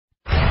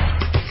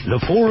The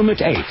Forum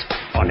at 8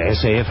 on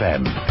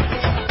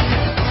SAfm.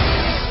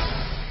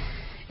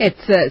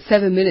 It's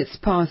 7 minutes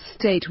past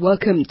 8.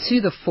 Welcome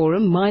to the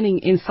Forum. Mining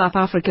in South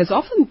Africa has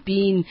often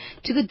been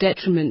to the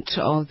detriment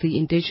of the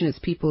indigenous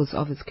peoples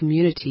of its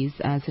communities,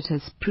 as it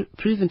has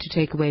proven to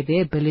take away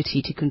their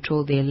ability to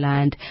control their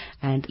land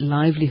and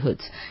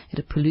livelihoods.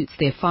 It pollutes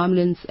their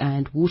farmlands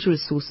and water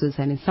resources,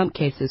 and in some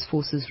cases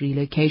forces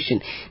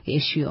relocation. The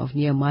issue of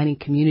near-mining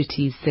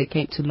communities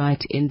came to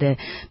light in the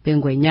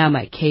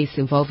Bengwenyama case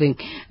involving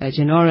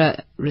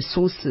Genora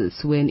Resources,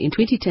 when in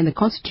 2010 the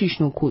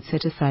Constitutional Court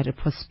set aside a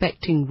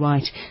prospecting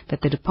right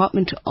that the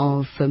Department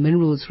of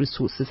Minerals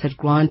Resources had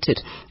granted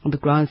on the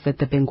grounds that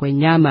the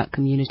Bengwenyama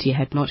community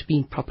had not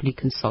been properly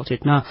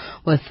consulted. Now,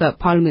 with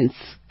Parliament's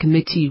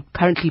committee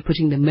currently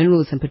putting the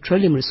Minerals and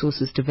Petroleum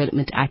Resources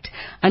Development Act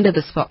under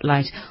the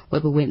spotlight,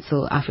 Weber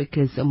Wentzel,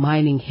 Africa's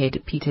mining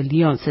head Peter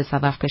Leon, says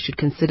South Africa should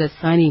consider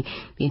signing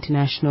the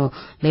International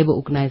Labour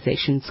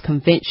Organization's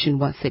Convention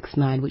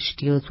 169, which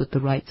deals with the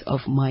rights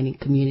of mining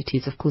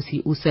communities. Of course,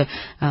 he also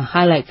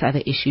highlights other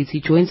issues.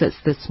 He joins us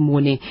this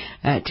morning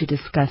to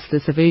discuss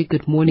this. A very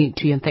good morning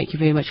to you, and thank you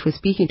very much for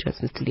speaking to us,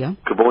 Mr. Leon.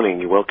 Good morning.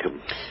 You're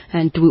welcome.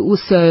 And we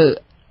also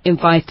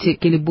invite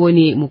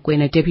Keleboni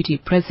Mokoena,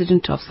 Deputy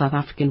President of South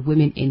African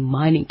Women in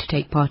Mining, to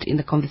take part in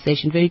the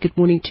conversation. Very good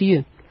morning to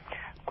you.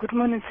 Good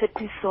morning,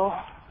 Setiso,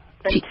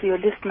 and to your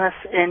listeners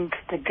and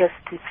the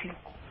guests with you.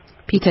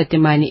 Peter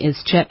Demani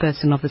is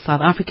chairperson of the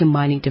South African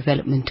Mining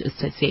Development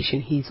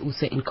Association. He's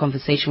also in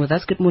conversation with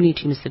us. Good morning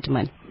to you, Mr.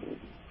 Demani.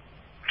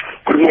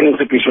 Good morning,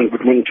 Setiso.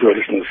 Good morning to your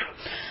listeners.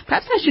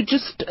 Perhaps I should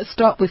just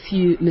start with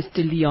you, Mr.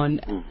 Leon,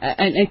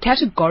 and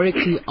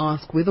categorically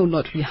ask whether or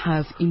not we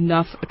have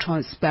enough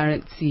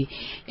transparency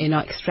in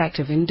our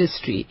extractive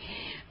industry.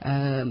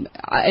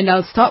 And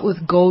I'll start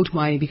with gold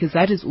mining, because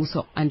that is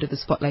also under the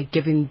spotlight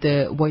given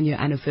the 1-year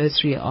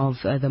anniversary of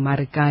the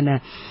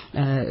Marikana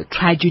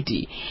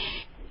tragedy.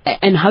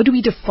 And how do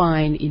we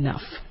define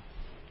enough?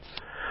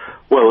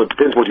 Well, it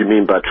depends what you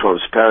mean by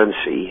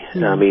transparency.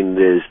 I mean,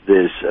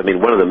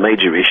 one of the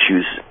major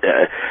issues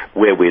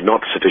where we're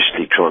not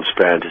sufficiently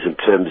transparent is in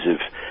terms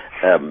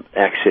of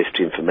access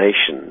to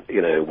information,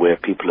 where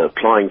people are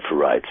applying for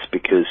rights,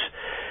 because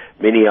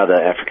many other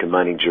African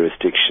mining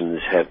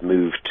jurisdictions have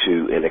moved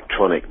to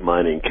electronic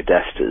mining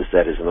cadasters.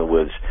 That is, in other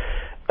words,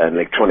 an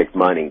electronic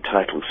mining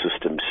title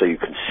system, so you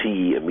can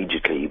see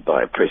immediately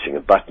by pressing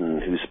a button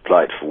who's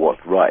applied for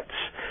what rights.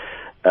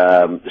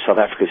 South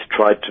Africa's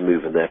tried to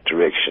move in that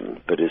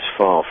direction, but is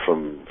far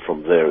from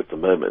there at the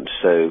moment.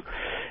 So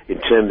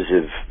in terms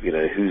of,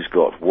 who's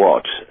got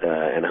what,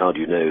 and how do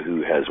you know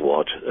who has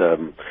what,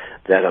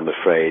 that, I'm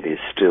afraid, is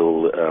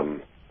still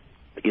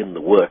in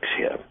the works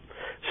here.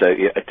 So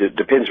it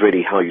depends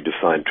really how you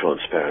define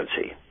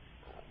transparency.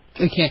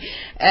 Okay.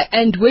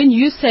 And when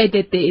you say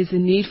that there is a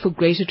need for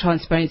greater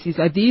transparency,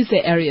 are these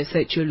the areas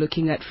that you're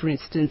looking at, for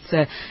instance,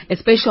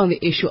 especially on the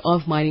issue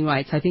of mining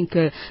rights? I think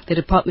the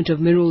Department of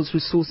Minerals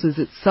Resources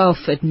itself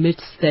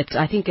admits that,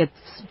 I think its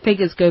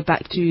figures go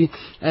back to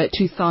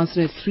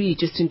 2003,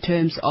 just in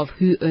terms of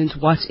who owns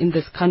what in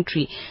this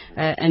country.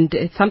 And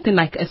it's something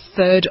like a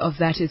third of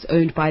that is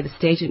owned by the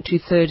state and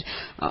 2/3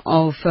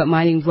 of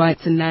mining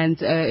rights and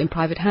lands in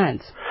private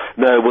hands.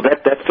 No, well,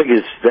 that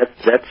figures,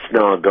 that's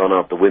now gone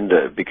out the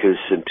window, because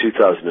in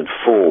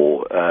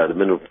 2004, the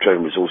Mineral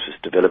Petroleum Resources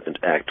Development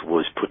Act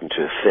was put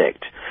into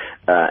effect,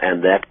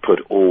 and that put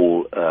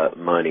all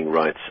mining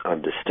rights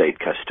under state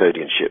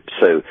custodianship.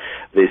 So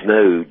there's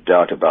no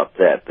doubt about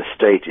that. The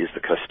state is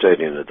the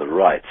custodian of the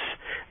rights.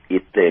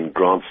 It then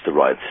grants the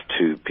rights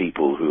to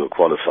people who are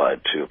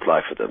qualified to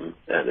apply for them,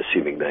 and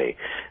assuming they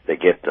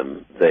get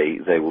them,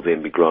 they will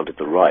then be granted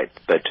the right.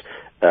 But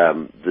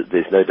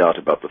there's no doubt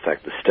about the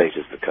fact the state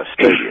is the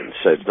custodian.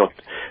 So it's not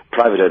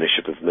private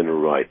ownership of mineral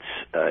rights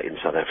in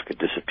South Africa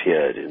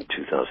disappeared in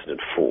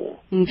 2004.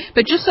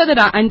 But just so that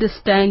I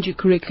understand you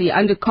correctly,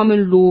 under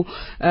common law,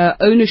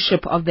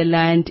 ownership of the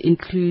land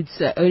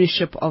includes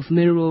ownership of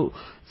minerals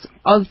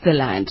of the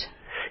land.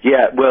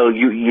 Yeah, well,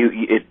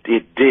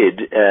 it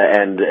did,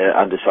 and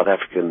under South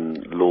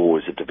African law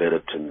as it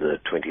developed in the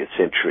 20th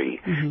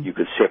century, you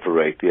could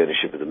separate the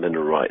ownership of the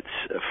mineral rights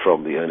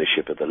from the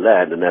ownership of the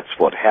land, and that's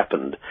what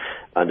happened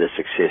under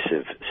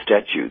successive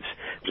statutes.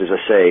 But as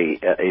I say,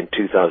 in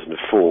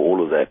 2004,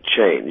 all of that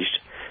changed.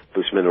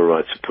 Those mineral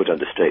rights were put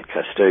under state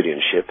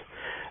custodianship.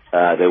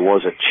 There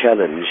was a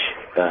challenge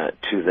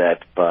to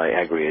that by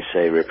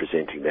Agri-SA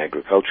representing the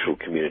agricultural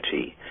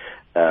community,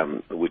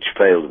 which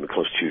failed in the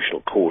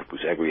Constitutional Court,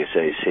 because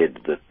Agri-SA said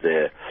that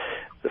the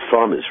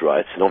farmers'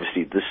 rights, and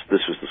obviously this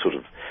was the sort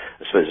of,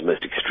 I suppose, the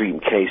most extreme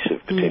case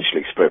of potential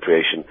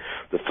expropriation,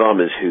 the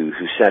farmers who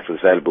sat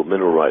with valuable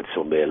mineral rights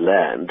on their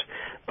land,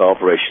 by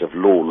operation of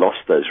law, lost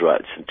those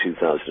rights in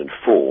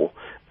 2004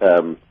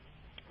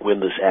 when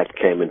this act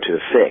came into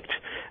effect,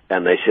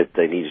 and they said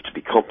they needed to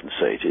be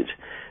compensated,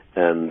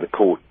 and the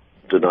court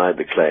denied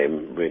the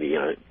claim, really,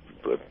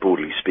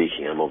 broadly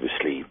speaking. I'm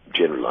obviously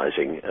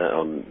generalizing,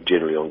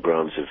 generally on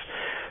grounds of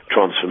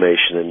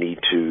transformation and need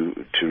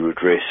to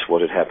redress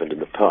what had happened in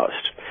the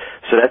past.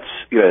 So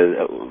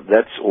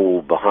that's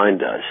all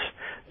behind us.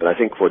 But I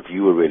think what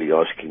you were really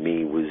asking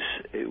me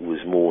was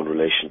more in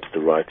relation to the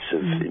rights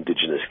of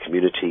indigenous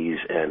communities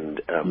and.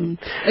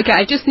 Okay,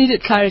 I just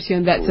needed clarity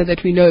on that so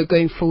that we know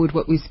going forward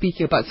what we're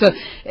speaking about. So,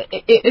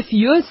 if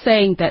you're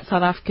saying that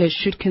South Africa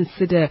should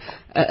consider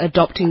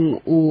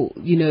adopting or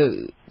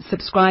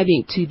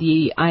subscribing to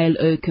the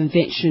ILO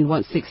Convention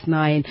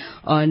 169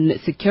 on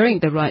securing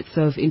the rights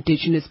of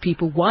indigenous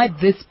people, why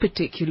this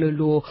particular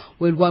law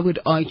when one would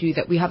argue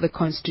that we have the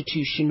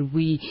Constitution,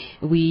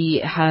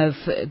 we have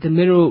the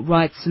Mineral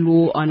Rights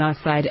Law on our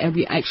side, and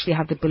we actually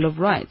have the Bill of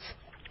Rights?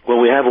 Well,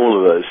 we have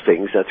all of those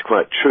things, that's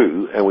quite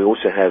true, and we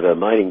also have a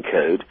mining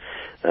code,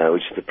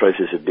 which is the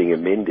process of being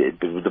amended.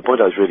 But the point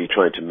I was really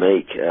trying to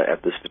make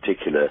at this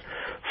particular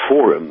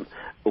forum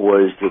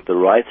was that the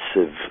rights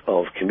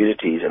of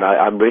communities, and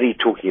I'm really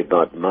talking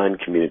about mine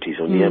communities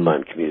or near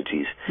mine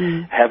communities,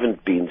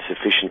 haven't been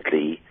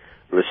sufficiently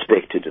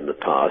respected in the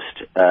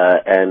past,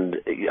 and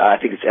I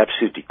think it's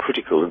absolutely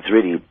critical. It's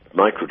really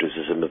my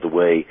criticism of the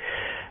way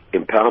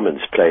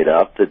empowerment's played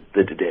out, that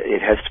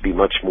it has to be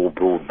much more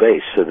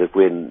broad-based, so that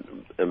when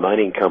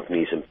mining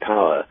companies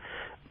empower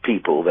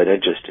people, they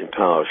don't just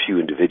empower a few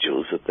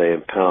individuals, that they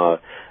empower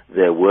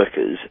their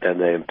workers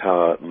and they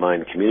empower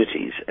mine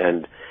communities.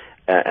 And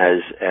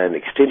as an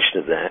extension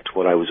of that,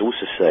 what I was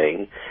also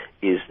saying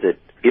is that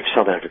if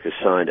South Africa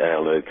signed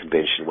ILO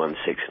Convention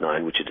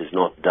 169, which it has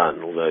not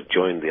done, although it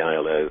joined the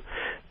ILO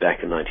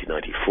back in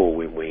 1994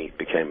 when we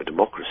became a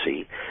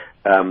democracy,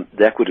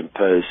 that would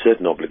impose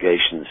certain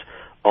obligations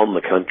on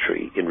the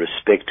country in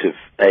respect of,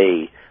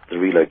 A, the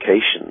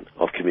relocation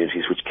of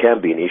communities, which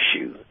can be an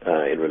issue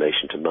in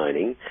relation to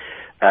mining,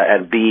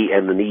 and B,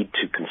 and the need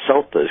to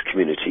consult those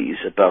communities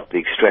about the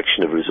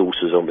extraction of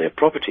resources on their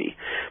property.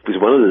 Because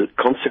one of the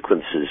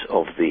consequences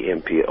of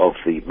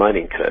the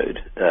mining code,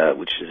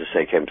 which, as I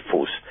say, came to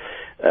force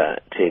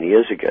 10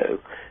 years ago,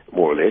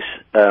 more or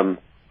less,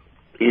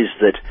 is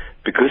that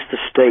because the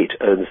state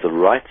owns the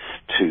rights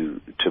to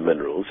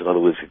minerals, in other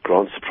words, it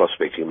grants the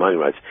prospecting and mining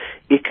rights,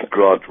 it can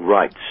grant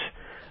rights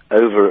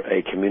over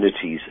a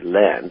community's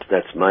land,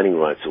 that's mining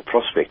rights or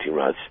prospecting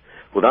rights,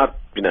 without,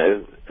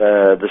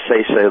 the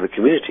say-so of the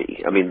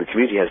community. I mean, the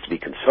community has to be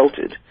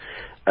consulted,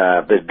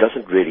 but it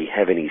doesn't really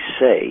have any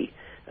say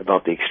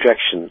about the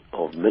extraction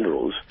of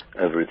minerals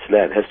over its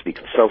land. It has to be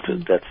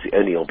consulted. That's the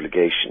only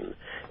obligation.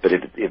 But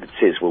if it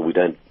says, well, we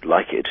don't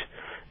like it,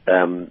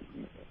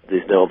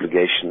 there's no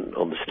obligation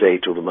on the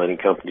state or the mining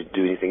company to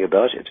do anything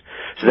about it.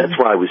 So that's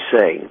why I was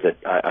saying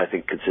that I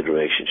think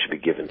consideration should be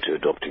given to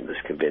adopting this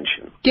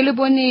convention.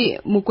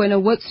 Kelebone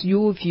Mokoena, what's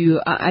your view?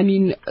 I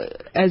mean,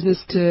 as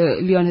Mr.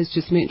 Leon has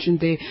just mentioned,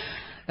 there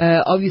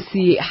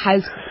obviously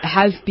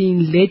have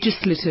been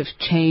legislative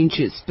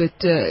changes, but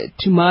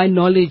to my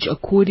knowledge,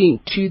 according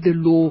to the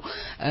law,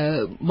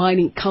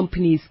 mining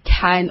companies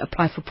can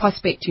apply for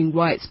prospecting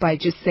rights by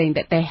just saying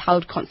that they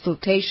held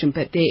consultation,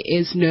 but there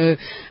is no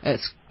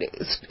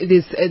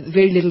there's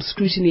very little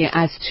scrutiny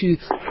as to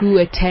who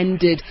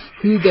attended,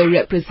 who they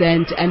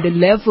represent, and the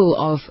level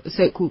of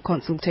so-called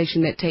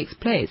consultation that takes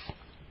place.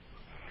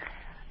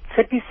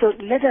 So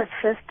let us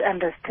first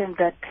understand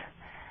that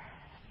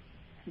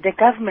the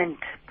government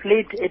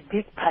played a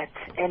big part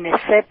and a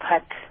fair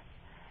part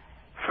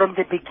from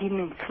the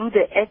beginning through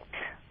the Act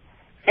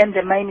and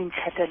the mining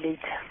charter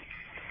later.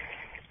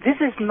 This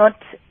is not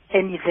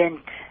an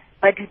event,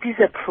 but it is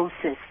a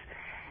process.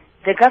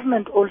 The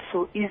government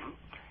also is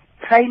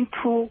trying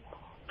to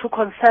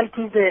consult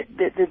with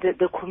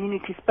the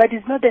communities, but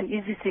it's not an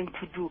easy thing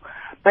to do.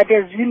 But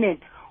as women,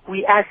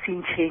 we are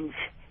seeing change.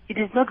 It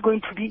is not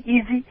going to be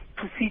easy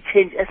to see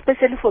change,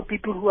 especially for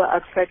people who are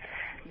outside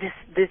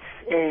this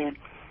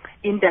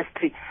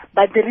industry.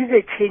 But there is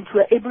a change. We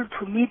are able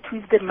to meet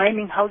with the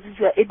mining houses.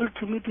 We are able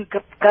to meet with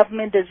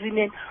government as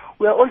women.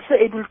 We are also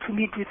able to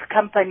meet with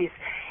companies.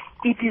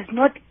 It is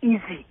not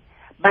easy,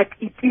 but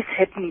it is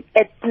happening.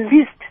 At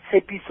least,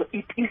 Sepiso,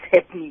 it is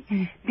happening.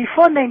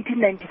 Before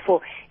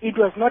 1994, it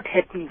was not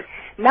happening.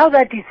 Now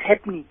that it's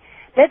happening,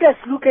 let us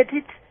look at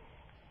it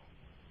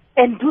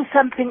and do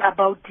something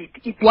about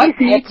it. What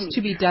needs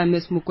to be done,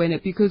 Ms.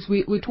 Mokoena? Because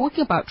we're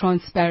talking about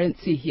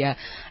transparency here,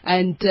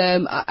 and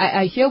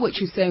I hear what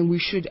you're saying. We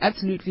should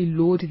absolutely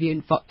laud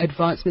the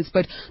advancements,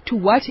 but to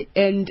what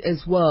end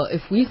as well?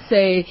 If we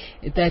say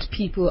that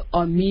people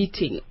are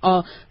meeting,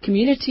 are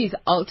communities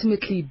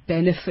ultimately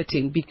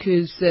benefiting?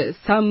 Because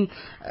some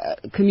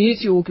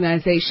community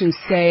organizations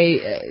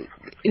say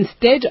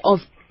instead of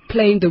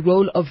playing the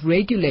role of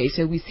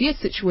regulator, we see a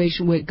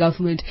situation where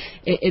government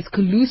is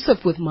collusive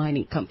with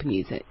mining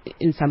companies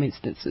in some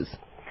instances.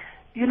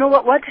 You know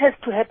what has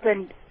to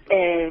happen,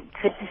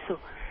 Tsepiso?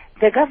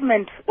 The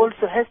government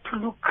also has to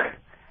look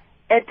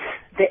at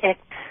the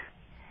Act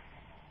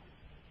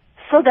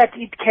so that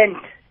it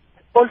can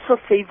also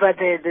favor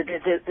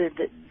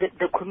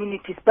the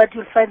communities. But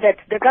you'll find that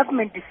the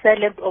government is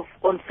silent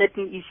on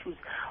certain issues.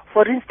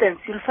 For instance,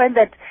 you'll find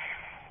that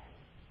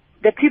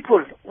the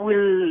people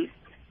will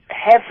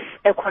have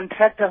a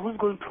contractor who's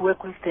going to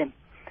work with them.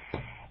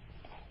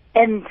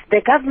 And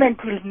the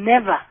government will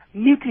never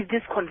meet with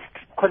this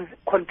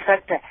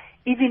contractor,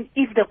 even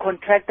if the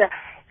contractor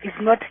is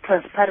not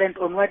transparent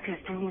on what he's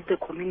doing with the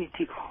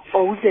community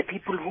or with the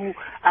people who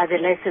are the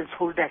license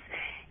holders.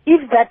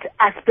 If that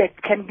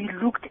aspect can be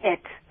looked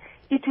at,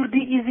 it will be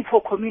easy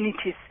for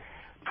communities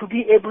to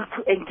be able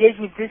to engage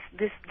with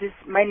this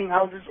mining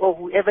houses or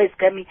whoever is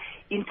coming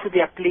into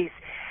their place.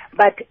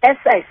 But as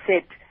I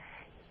said,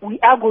 we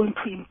are going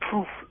to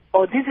improve,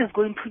 or this is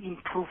going to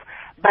improve,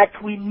 but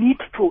we need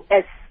to,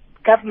 as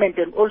government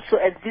and also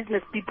as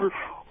business people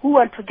who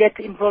want to get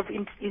involved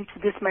into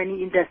this mining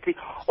industry,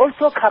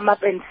 also come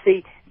up and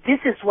say, this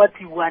is what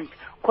we want.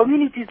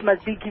 Communities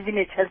must be given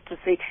a chance to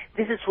say,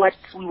 this is what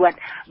we want,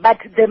 but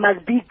they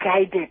must be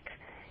guided.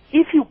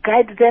 If you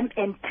guide them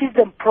and teach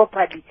them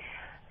properly,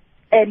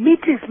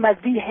 meetings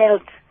must be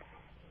held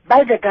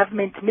by the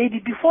government, maybe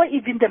before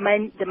even the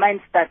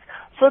mine starts,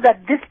 so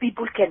that these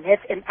people can have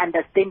an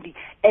understanding,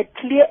 a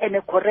clear and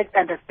a correct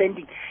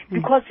understanding.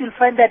 Because you'll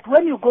find that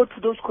when you go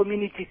to those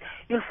communities,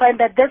 you'll find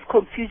that there's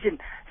confusion.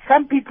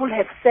 Some people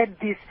have said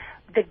this.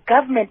 The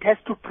government has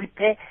to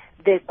prepare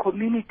the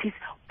communities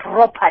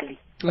properly.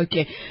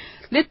 Okay.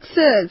 Let's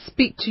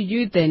speak to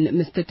you then,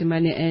 Mr.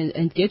 Temane,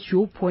 and get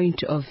your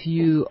point of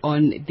view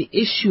on the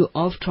issue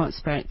of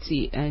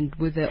transparency and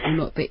whether or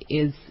not there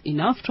is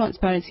enough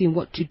transparency and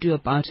what to do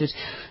about it.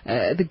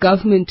 The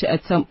government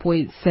at some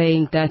point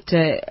saying that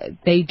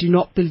they do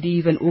not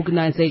believe an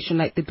organization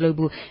like the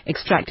Global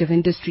Extractive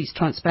Industries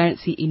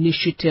Transparency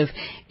Initiative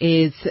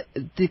is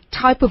the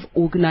type of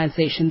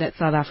organization that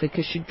South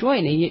Africa should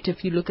join. And yet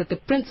if you look at the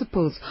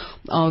principles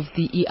of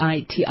the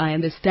EITI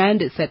and the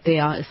standards that they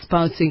are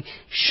espousing,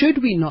 should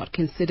we not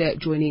consider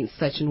joining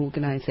such an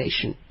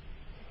organization?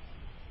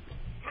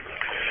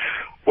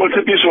 Well,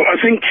 so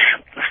I think,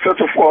 first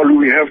of all,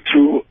 we have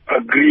to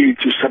agree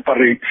to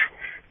separate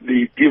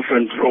the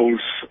different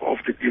roles of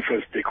the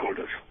different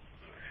stakeholders.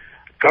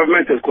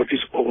 Government has got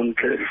its own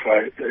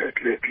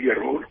clear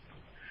role.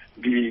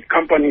 The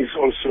companies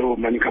also,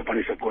 many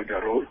companies have got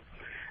their role.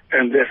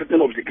 And there are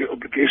certain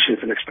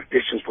obligations and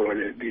expectations for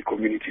the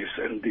communities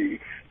and the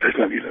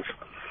personal leaders.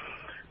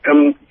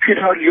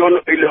 Peter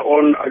Leon earlier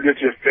on alluded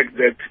to the fact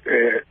that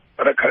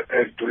other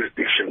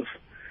jurisdictions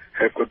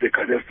have got the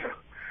cadastre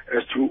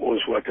as to who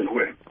owns what and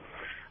where.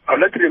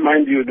 I'd like to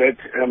remind you that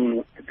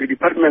the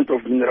Department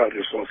of Mineral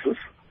Resources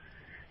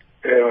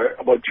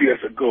about 2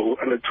 years ago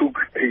undertook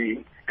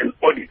an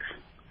audit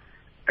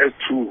as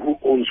to who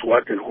owns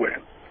what and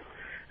where.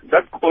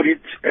 That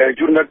audit,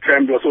 during that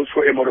time, there was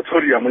also a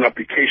moratorium on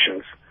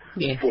applications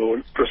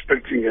for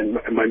prospecting and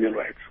mining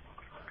rights.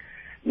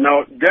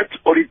 Now, that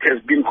audit has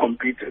been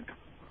completed.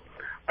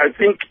 I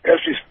think, as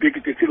we speak,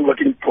 it is still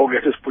work in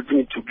progress, is putting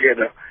it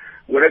together,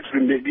 whether it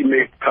will be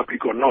made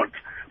public or not.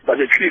 But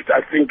at least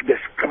I think the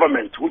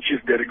government, which is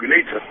the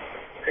regulator,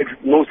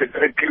 knows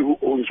exactly who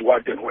owns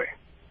what and where.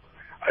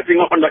 I think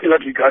in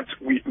that regard,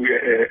 we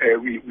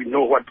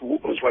know who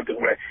owns what and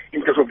where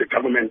in terms of the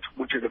government,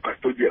 which is the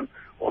custodian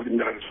of the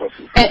mineral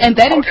resources. And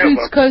that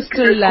includes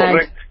coastal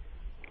land.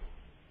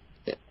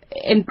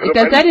 And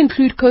does that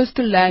include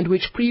coastal land,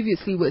 which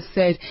previously was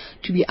said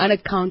to be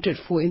unaccounted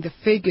for in the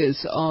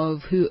figures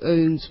of who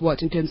owns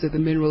what in terms of the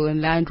mineral and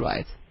land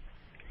rights?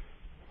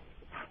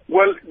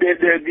 Well,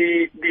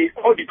 the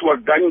audit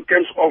was done in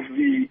terms of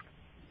the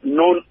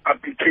known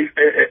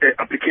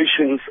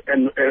applications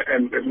and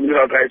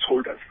mineral rights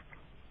holders.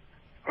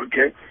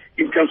 Okay,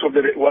 in terms of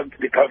what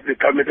the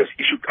government has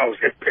issued out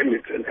as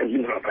permits and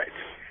mineral rights.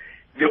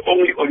 They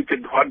only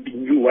audited what they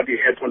knew, what they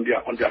had on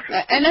their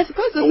system. And I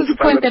suppose this is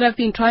the point that I've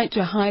been trying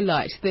to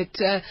highlight,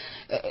 that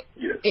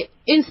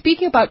in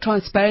speaking about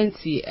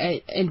transparency,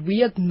 and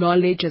we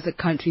acknowledge as a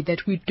country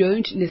that we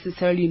don't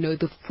necessarily know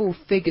the full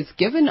figures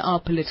given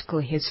our political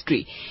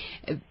history,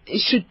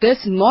 should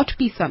this not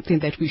be something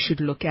that we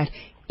should look at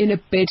in a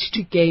bid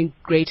to gain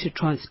greater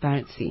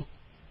transparency?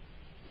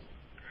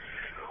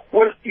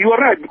 Well, you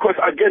are right, because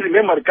again,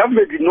 remember, the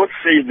government did not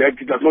say that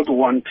it does not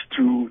want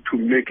to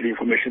make the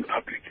information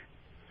public.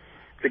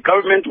 The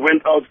government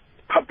went out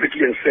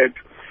publicly and said,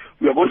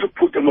 we are going to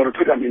put a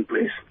moratorium in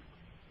place,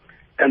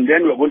 and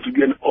then we are going to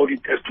do an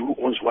audit as to who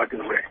owns what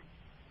and where,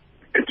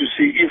 and to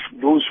see if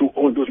those who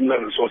own those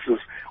mineral resources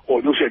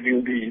or those who are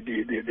doing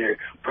the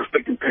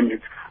prospecting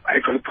permits are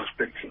actually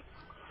prospecting.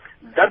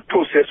 That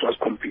process was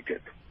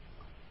completed.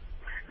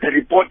 The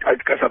report, I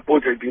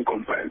suppose, has been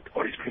compiled,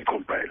 or is being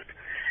compiled.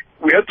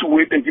 We have to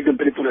wait and give them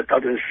benefit of the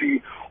doubt and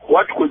see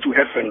what's going to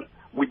happen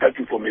with that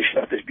information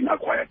that has been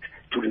acquired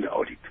during the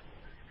audit.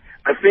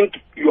 I think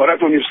you are right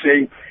when you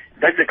say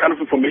that's the kind of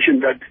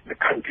information that the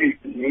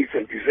country needs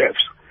and deserves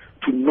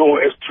to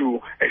know as to,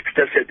 as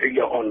Peter said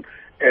earlier on,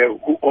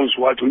 who owns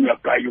what. When you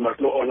apply, you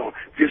must know, oh no,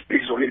 this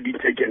place has already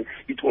been taken,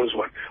 it owns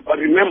what. But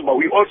remember,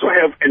 we also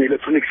have an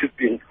electronic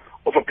system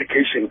of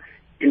application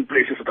in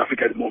place in South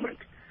Africa at the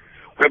moment,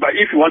 whereby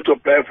if you want to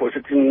apply for a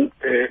certain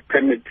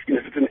permit in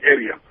a certain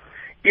area,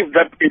 if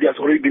that area has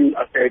already been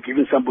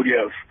given somebody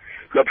else,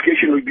 the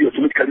application will be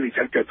automatically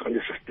rejected on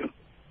the system.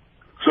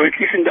 So it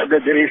isn't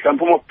that there is some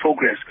form of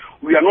progress.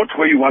 We are not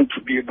where you want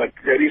to be, but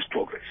there is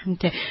progress.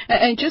 Okay.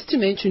 And just to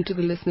mention to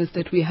the listeners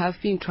that we have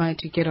been trying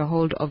to get a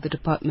hold of the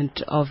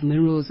Department of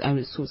Minerals and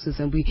Resources,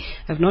 and we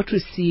have not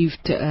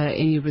received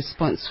any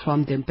response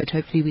from them, but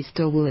hopefully we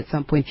still will at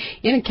some point.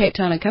 Ian in Cape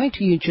Town, I'm coming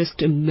to you in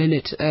just a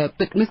minute.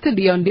 But Mr.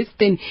 Leon, let's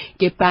then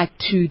get back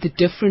to the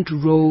different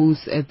roles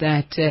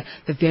that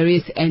the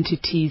various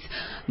entities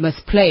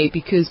must play,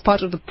 because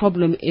part of the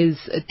problem is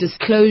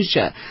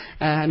disclosure,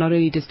 not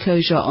only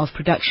disclosure of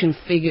production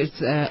figures,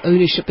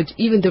 ownership, but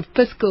even the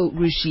fiscal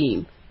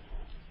regime.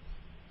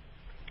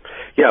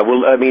 Yeah,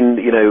 well, I mean,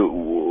 you know,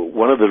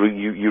 one of the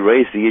you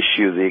raised the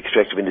issue of the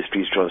Extractive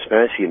Industries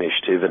Transparency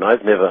Initiative, and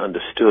I've never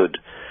understood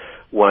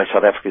why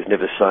South Africa's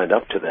never signed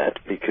up to that,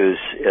 because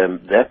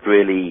that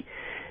really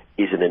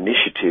is an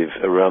initiative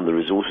around the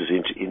resources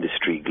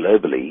industry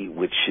globally,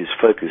 which is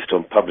focused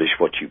on publish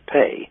what you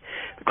pay.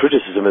 The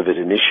criticism of it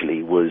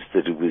initially was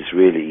that it was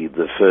really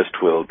the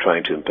first world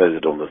trying to impose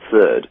it on the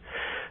third.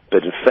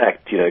 But in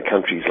fact, you know,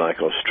 countries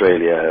like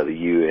Australia, the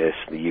US,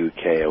 the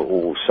UK are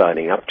all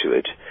signing up to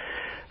it.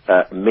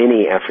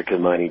 Many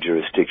African mining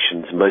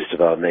jurisdictions, most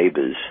of our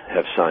neighbors,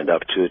 have signed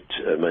up to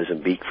it.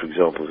 Mozambique, for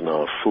example, is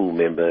now a full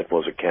member. It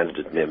was a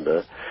candidate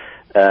member.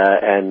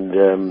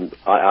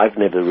 I've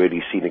never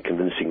really seen a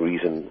convincing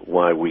reason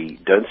why we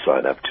don't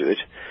sign up to it.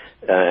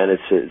 And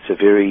it's a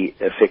very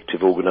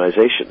effective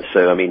organization.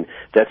 So, I mean,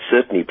 that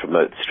certainly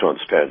promotes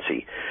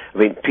transparency. I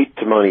mean, Pete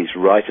Tamani's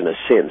right in a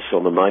sense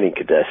on the mining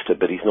cadastre,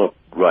 but he's not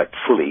right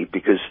fully,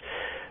 because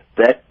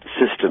that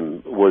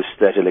system was,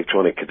 that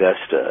electronic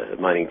cadastre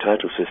mining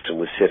title system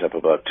was set up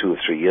about 2 or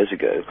 3 years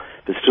ago,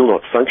 but still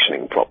not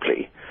functioning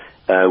properly.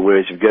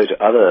 Whereas if you go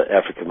to other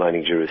African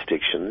mining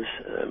jurisdictions,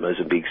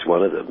 Mozambique's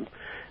one of them,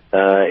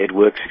 it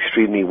works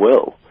extremely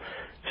well.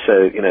 So,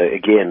 you know,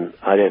 again,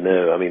 I don't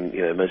know. I mean,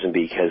 you know,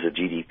 Mozambique has a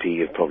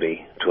GDP of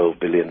probably $12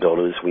 billion.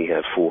 We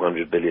have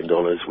 $400 billion.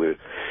 We're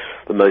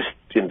the most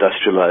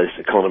industrialized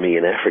economy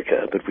in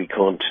Africa, but we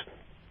can't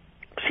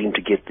seem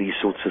to get these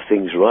sorts of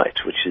things right,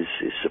 which is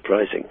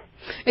surprising.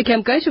 Okay,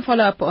 I'm going to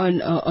follow up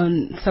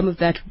on some of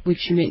that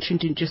which you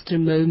mentioned in just a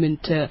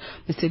moment,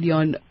 Mr.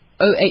 Leon.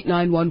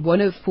 0891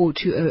 104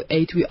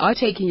 208. We are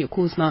taking your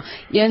calls now.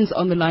 Ian's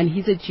on the line.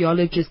 He's a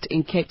geologist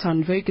in Cape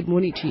Town. Very good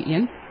morning to you,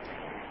 Ian.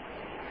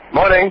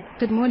 Morning.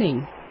 Good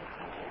morning.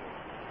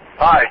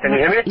 Hi, can you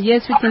hear me?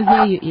 Yes, we can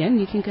hear you, Ian.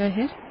 You can go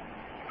ahead.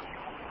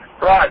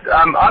 Right.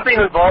 I've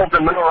been involved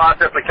in mineral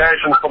rights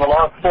applications for the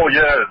last 4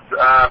 years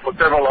for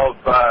several of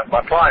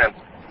my clients.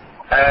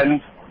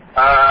 And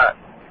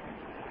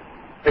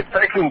it's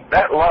taken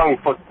that long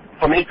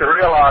for me to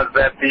realize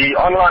that the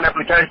online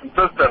application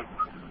system,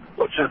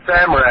 which is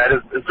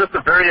SAMRAD, is just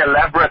a very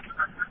elaborate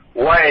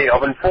way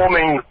of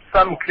informing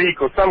some clique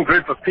or some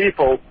group of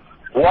people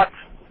what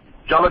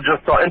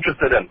geologists are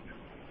interested in.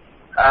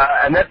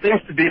 And that seems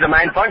to be the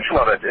main function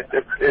of it.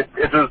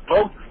 It was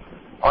built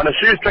on a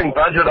shoestring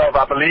budget of,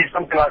 I believe,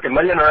 something like R1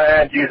 million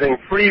using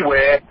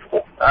freeware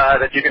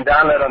that you can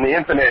download on the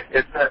internet.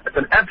 It's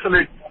an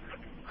absolute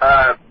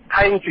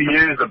pain to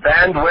use. The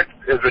bandwidth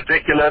is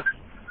ridiculous.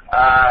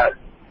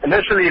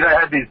 Initially, they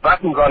had these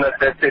buttons on it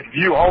that said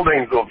view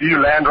holdings or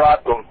view land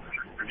rights or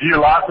view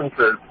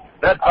licenses.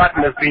 That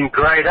button has been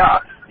grayed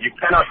out. You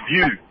cannot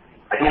view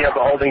any of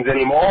the holdings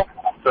anymore.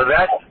 So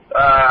that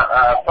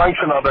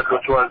function of it,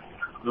 which was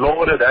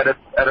lauded at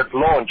its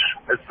launch,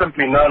 is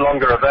simply no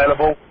longer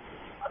available.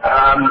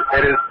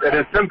 It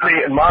is simply,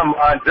 in my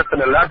mind, just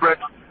an elaborate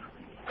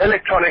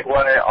electronic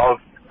way of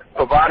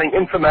providing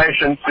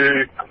information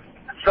to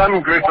some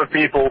group of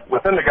people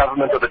within the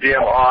government or the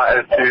DMR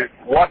as to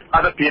what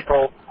other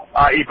people,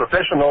 i.e.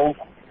 professionals,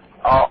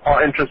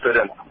 are interested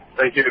in.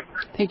 Thank you.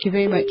 Thank you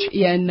very much,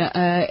 Ian.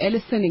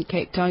 Ellison in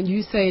Cape Town,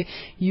 you say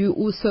you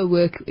also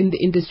work in the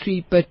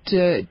industry, but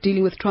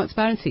dealing with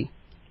transparency.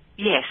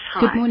 Yes,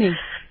 hi. Good morning.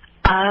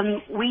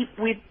 We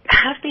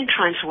have been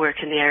trying to work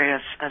in the area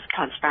of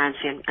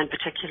transparency and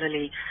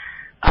particularly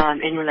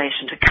in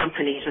relation to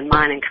companies and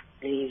mining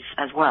companies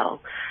as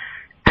well.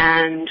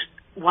 And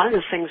one of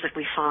the things that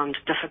we found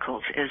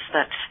difficult is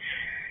that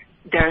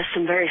there are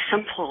some very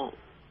simple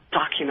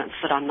documents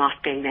that are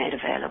not being made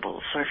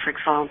available. So, for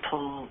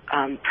example,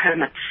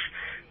 permits,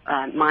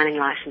 mining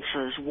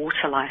licenses,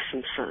 water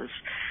licenses.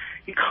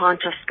 You can't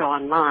just go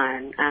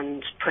online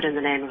and put in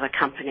the name of a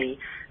company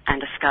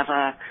and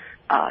discover,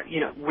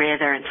 where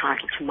they're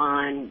entitled to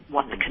mine,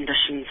 what the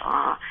conditions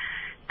are.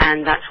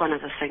 And that's one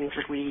of the things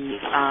that we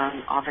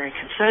are very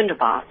concerned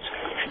about.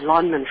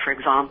 Lonmin, for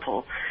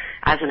example,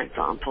 as an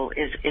example,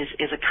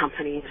 is a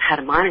company that had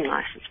a mining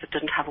license but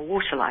didn't have a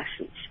water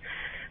license.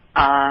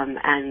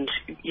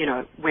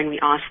 When we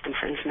asked them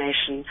for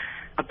information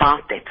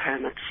about their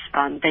permits,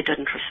 they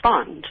didn't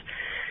respond.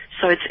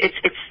 So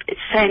it's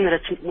saying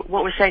that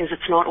what we're saying is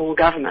it's not all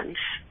government.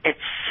 It's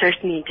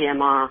certainly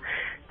DMR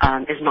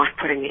is not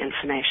putting the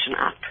information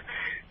up,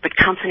 but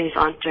companies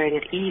aren't doing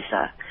it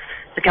either.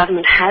 The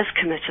government has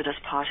committed as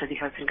part of the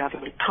Open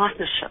Government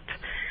Partnership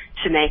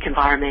to make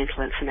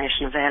environmental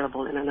information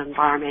available in an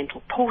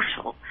environmental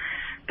portal.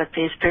 but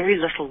there's very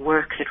little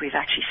work that we've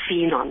actually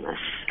seen on this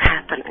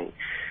happening.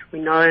 We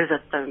know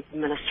that the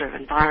Minister of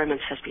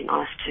Environment has been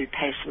asked to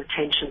pay some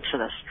attention to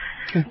this,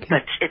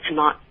 but it's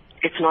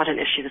not an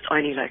issue that's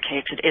only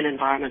located in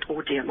environment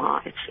or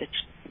DMR. It's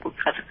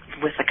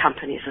with the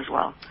companies as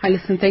well. Hi,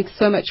 listen, thanks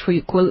so much for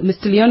your call.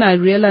 Mr. Leon, I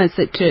realize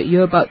that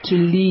you're about to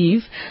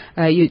leave.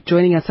 You're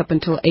joining us up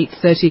until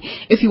 8:30.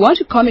 If you want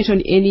to comment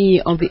on any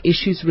of the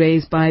issues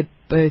raised by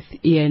both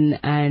Ian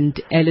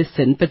and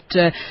Ellison, but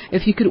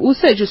if you could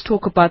also just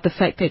talk about the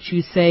fact that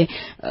you say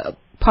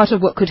part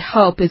of what could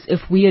help is if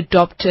we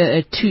adopt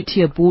a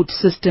two-tier board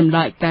system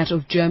like that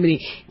of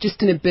Germany,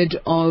 just in a bid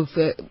of,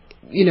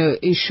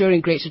 ensuring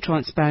greater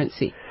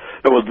transparency.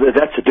 Oh, well,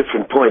 that's a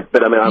different point,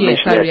 but I mean, I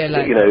mentioned that,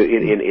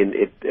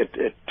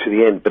 to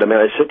the end. But I mean,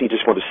 I certainly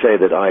just want to say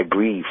that I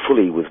agree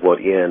fully with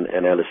what Ian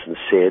and Ellison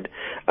said,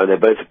 and they're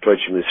both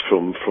approaching this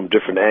from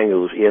different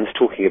angles. Ian's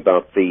talking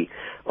about the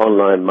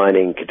online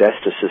mining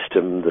cadastre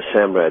system, the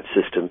SAMRAD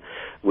system,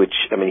 which,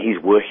 I mean,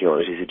 he's working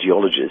on it. He's a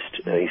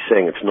geologist. He's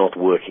saying it's not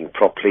working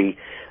properly.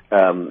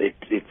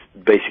 It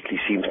basically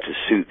seems to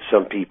suit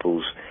some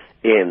people's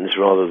ends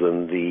rather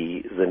than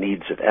the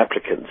needs of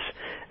applicants.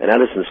 And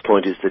Allison's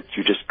point is that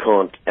you just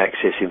can't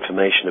access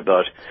information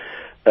about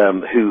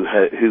who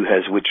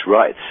has which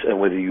rights, and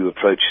whether you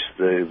approach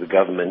the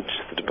government,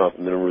 the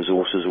Department of Mineral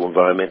Resources, or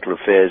Environmental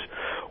Affairs,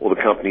 or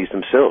the companies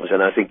themselves.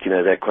 And I think,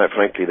 that quite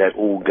frankly, that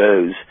all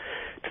goes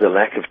to the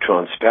lack of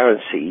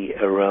transparency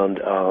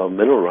around our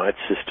mineral rights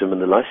system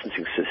and the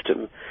licensing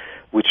system,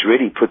 which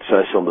really puts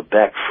us on the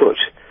back foot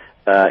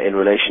in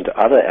relation to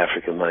other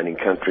African mining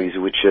countries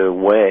which are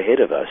way ahead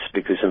of us,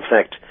 because in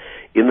fact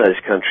in those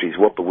countries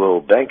what the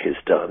World Bank has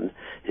done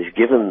is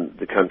given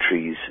the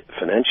countries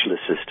financial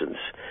assistance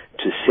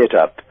to set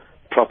up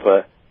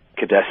proper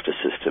cadastre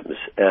systems.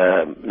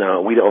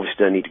 Now we obviously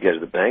don't need to go to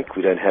the bank,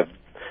 we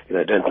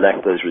don't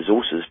lack those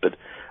resources, but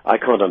I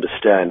can't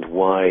understand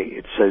why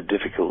it's so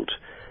difficult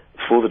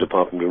for the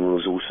Department of Mineral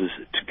Resources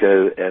to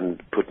go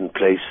and put in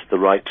place the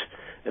right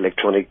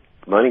electronic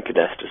mining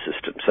cadastre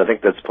system. So I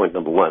think that's point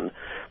number one.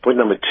 Point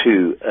number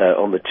two,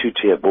 on the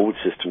two-tier board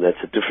system, that's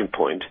a different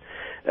point.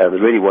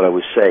 Really what I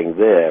was saying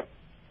there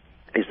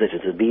is that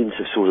it's a means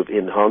of sort of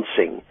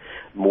enhancing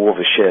more of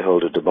a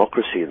shareholder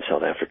democracy in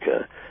South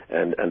Africa.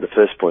 And the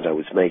first point I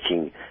was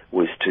making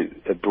was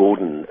to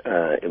broaden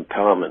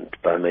empowerment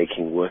by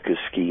making workers'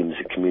 schemes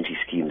and community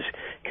schemes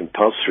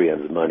compulsory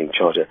under the mining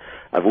charter.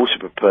 I've also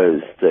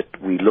proposed that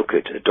we look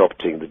at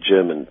adopting the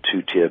German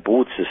two-tier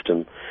board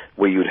system,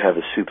 where you would have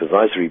a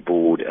supervisory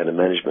board and a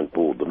management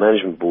board. The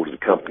management board of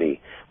the company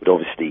would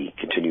obviously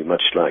continue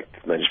much like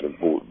management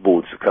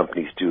boards of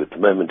companies do at the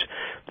moment.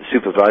 The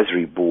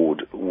supervisory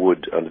board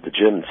would, under the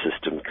German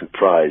system,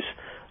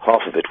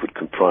 half of it would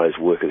comprise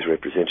workers'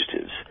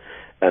 representatives.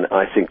 And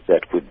I think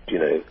that would,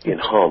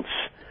 enhance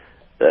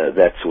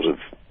that sort of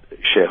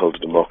shareholder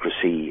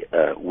democracy,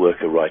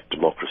 worker right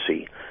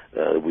democracy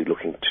that we're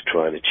looking to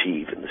try and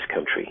achieve in this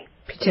country.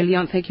 Peter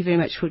Leon, thank you very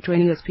much for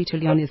joining us. Peter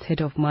Leon is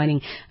Head of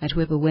Mining at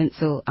Weber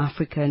Wenzel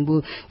Africa, and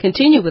we'll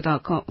continue with our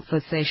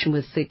conversation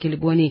with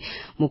Kiliboni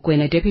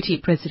Mokoena, Deputy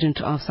President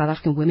of South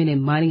African Women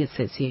in Mining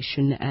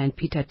Association, and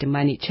Peter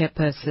Temani,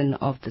 Chairperson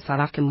of the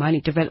South African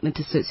Mining Development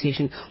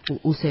Association. We'll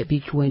also be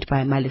joined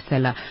by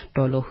Malisela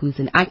Dolo, who's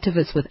an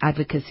activist with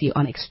Advocacy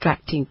on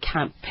Extracting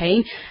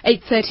campaign.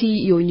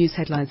 8:30, your news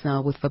headlines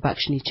now with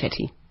Vabakshini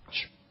Chetty.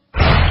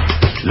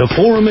 The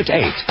Forum at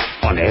 8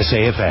 on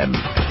SAfm.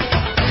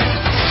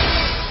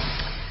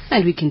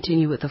 And we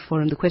continue with the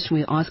forum. The question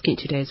we're asking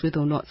today is whether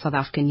or not South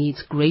Africa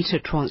needs greater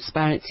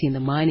transparency in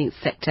the mining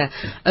sector.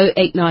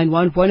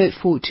 0891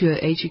 104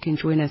 208. You can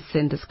join us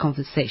in this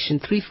conversation.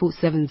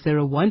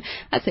 34701.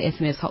 That's the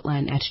SMS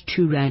hotline at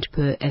R2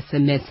 per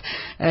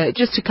SMS.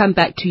 Just to come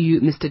back to you,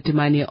 Mr.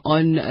 Demania,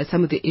 on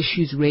some of the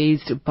issues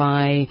raised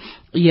by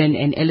Ian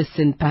and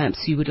Ellison,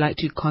 perhaps you would like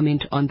to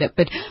comment on that.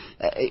 But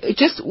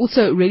just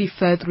also really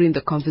furthering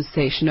the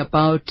conversation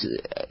about,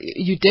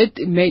 you did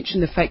mention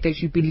the fact that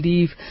you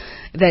believe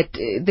that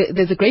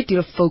there's a great deal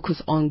of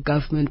focus on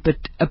government, but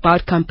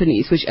about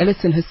companies, which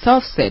Ellison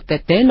herself said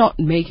that they're not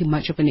making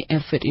much of an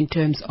effort in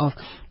terms of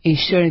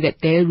ensuring that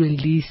they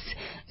release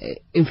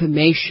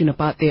information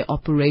about their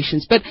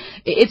operations. But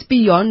it's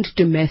beyond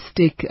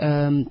domestic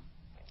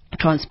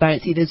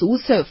transparency. There's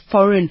also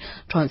foreign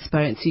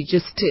transparency,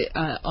 just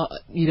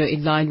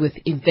in line with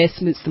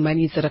investments, the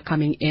monies that are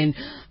coming in,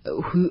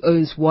 who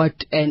owns what,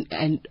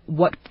 and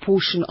what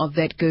portion of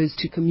that goes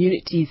to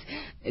communities,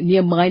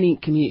 near mining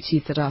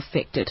communities that are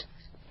affected.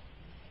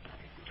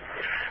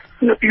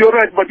 No, you're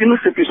right, but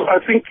so I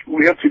think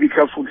we have to be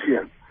careful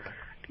here,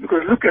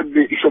 because look at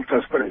the issue of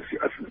transparency.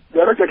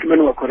 The other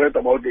gentlemen were correct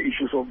about the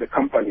issues of the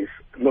companies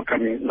not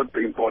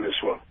paying poll as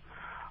well.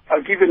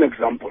 I'll give you an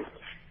example.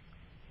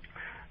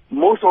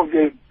 Most of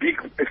the big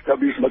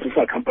established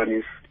multinational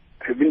companies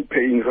have been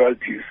paying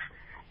royalties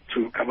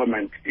to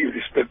government in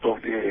respect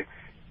of the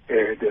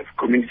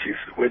communities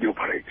where they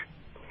operate.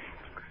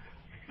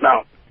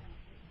 Now,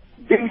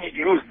 they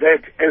use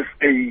that as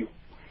a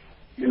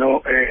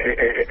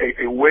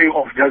way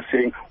of just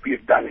saying, we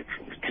have done it.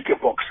 Tick a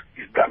box,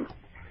 it's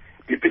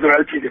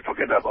royalty, they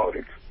forget about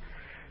it.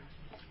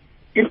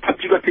 In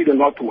particular, to the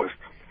Northwest,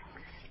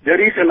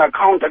 there is an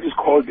account that is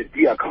called the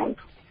D account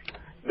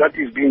that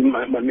is being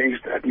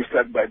managed,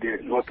 administered by the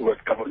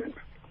Northwest government.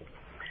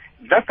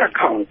 That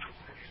account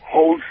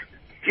holds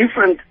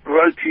different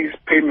royalties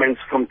payments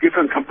from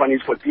different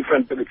companies for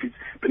different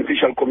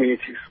beneficial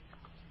communities.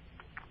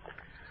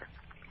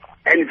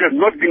 And it has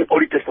not been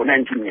audited for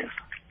 19 years.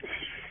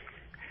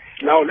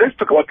 Now, let's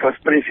talk about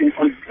transparency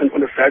on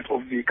the side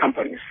of the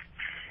companies.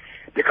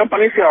 The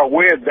companies are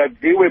aware that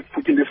they were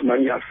putting this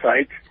money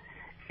aside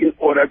in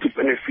order to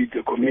benefit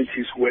the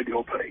communities where they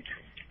operate.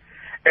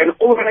 And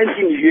over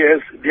 19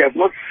 years, they have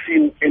not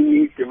seen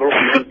any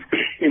development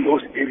in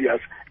those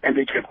areas, and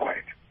they kept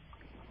quiet.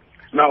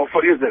 Now,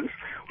 for instance,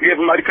 we have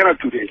Marikana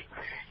today.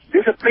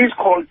 There's a place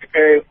called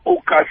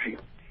Okasi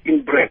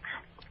in Brett,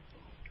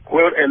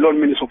 where a lawn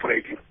mill is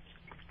operating.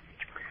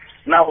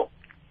 Now,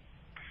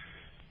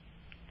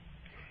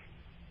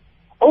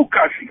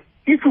 Okasi,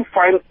 if you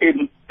find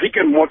a brick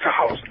and mortar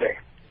house there,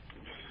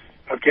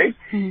 okay,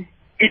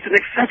 it's an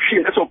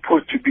exception as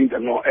opposed to being the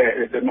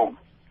norm.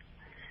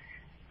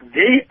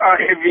 They are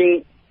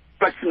having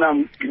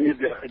platinum beneath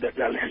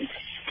their land.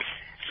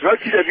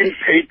 Royalties have been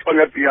paid on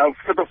their behalf,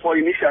 first of all,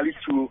 initially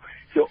to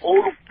the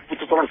old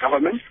Botswana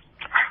government,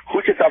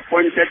 which has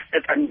appointed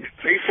an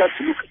administrator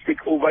to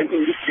take over, in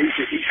this case,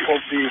 the issue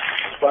of the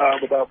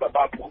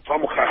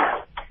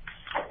Bamukhan.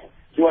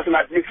 He was an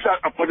administrator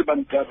appointed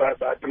by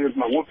President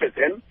Mangope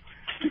then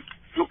to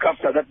look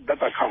after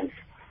that account.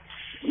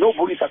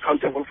 Nobody is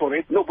accountable for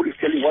it. Nobody is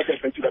telling what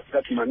happened to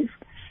that money.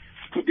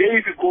 Today,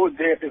 if you go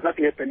there, there's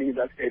nothing happening in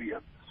that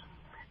area.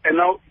 And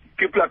now,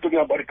 people are talking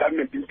about the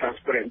government being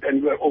transparent,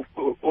 and we are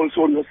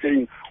also not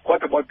saying,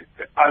 what about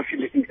us in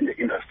the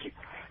industry?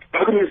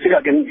 But let me say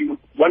again,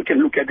 one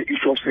can look at the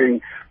issue of saying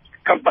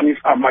companies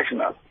are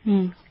marginal.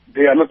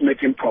 They are not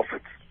making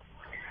profits.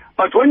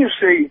 But when you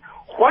say,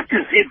 what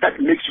is it that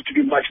makes you to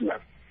be marginal?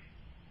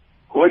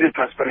 Where is the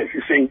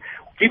transparency? Saying,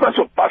 give us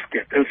a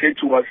basket and say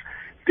to us,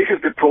 this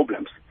is the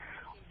problems.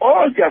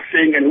 All they are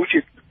saying, and which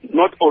is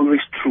not always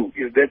true,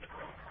 is that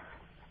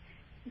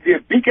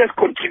the biggest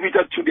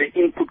contributor to the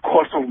input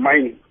cost of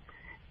mining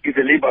is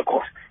the labor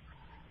cost.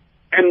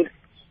 And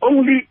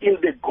only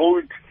in the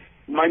gold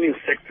mining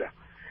sector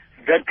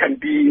that can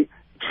be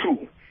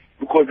true,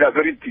 because they are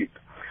very deep.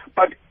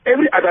 But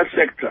every other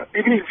sector,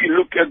 even if you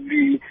look at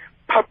the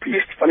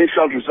published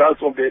financial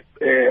results of the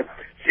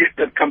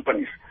listed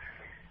companies,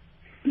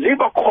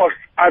 labor costs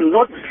are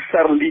not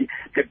necessarily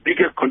the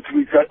biggest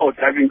contributor or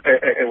driving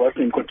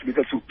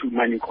contributor to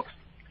mining costs.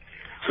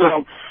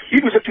 So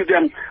if you say to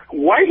them,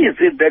 why is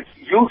it that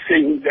you're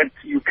saying that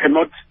you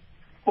cannot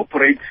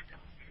operate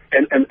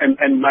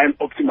and mine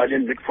optimally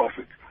and make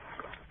profit?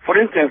 For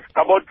instance,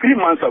 about 3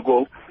 months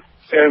ago,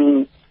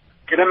 can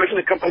I mention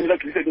a company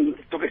that listed in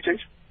the stock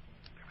exchange?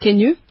 Can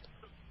you?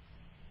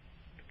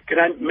 Can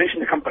I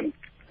mention the company?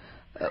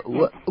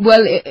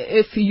 Well,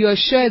 if you're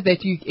sure that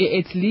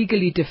it's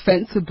legally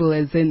defensible,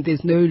 as in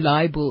there's no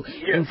libel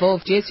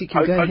involved, yes, you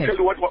can go ahead. I'll tell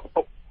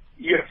you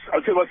yes,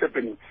 I'll tell you what's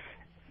happening.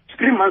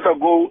 3 months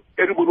ago,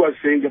 everybody was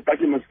saying that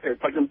platinum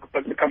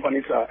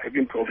companies are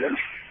having problems.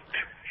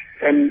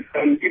 And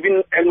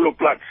even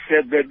AMLive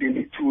said that they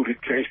need to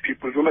retrench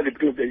people. Remember at the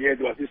beginning of the year,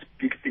 there was this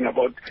big thing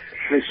about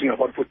retrenching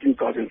about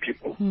 14,000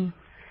 people.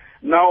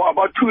 Now,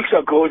 about 2 weeks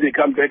ago, they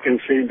come back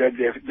and saying that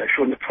they're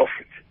showing a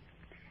profit.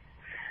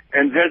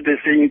 And then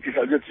they're saying it is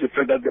just the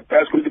fact that the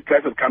price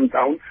have come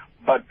down,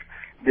 but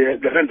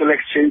the rental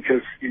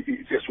exchanges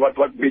is just what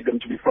made them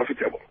to be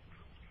profitable.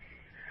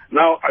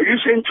 Now, are you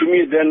saying to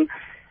me then,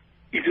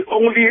 it is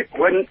only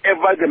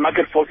whenever the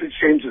market forces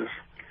changes,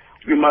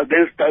 we must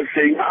then start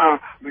saying,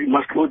 we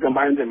must close the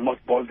mines and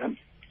mothball them?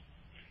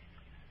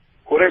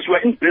 Whereas we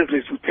are in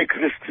business, we take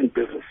risks in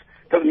business.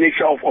 That's the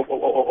nature of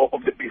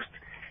the beast.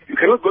 You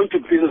cannot go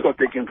into business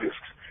without taking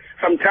risks.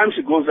 Sometimes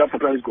it goes up,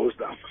 sometimes it goes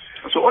down.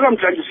 So all I'm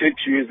trying to say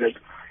to you is that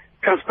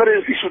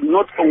transparency should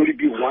not only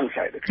be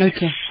one-sided.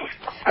 Okay.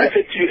 I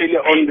said to you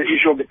earlier on the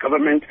issue of the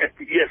government.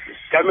 Yes,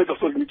 government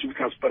also needs to be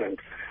transparent.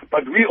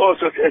 But we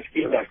also, as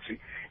industry,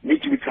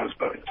 need to be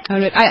transparent. All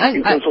right.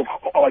 In terms of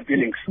our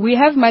dealings. We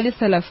have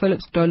Madisela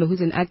Phillips-Dolo,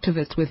 who's an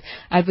activist with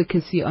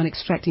Advocacy on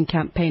Extracting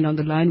Campaign, on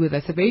the line with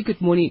us. A very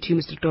good morning to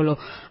you, Mr. Dolo.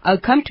 I'll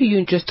come to you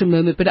in just a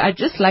moment, but I'd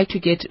just like to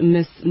get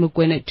Ms.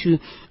 Mokoena to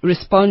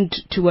respond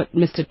to what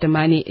Mr.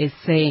 Damani is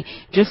saying,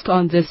 just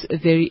on this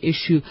very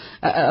issue,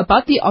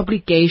 about the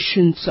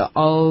obligations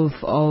of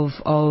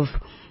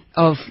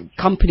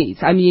companies.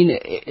 I mean,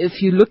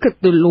 if you look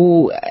at the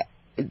law,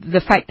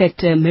 the fact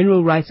that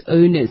mineral rights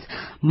owners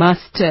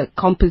must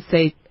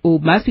compensate or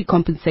must be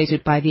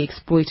compensated by the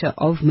exploiter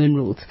of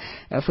minerals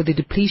for the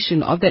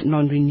depletion of that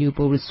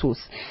non-renewable resource.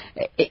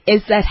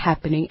 Is that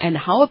happening? And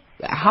how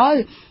are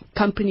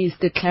companies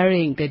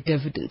declaring their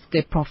dividends,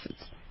 their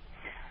profits?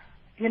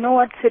 You know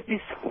what,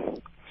 Sepis?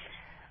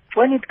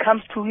 When it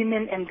comes to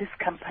women and these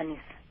companies,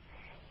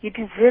 it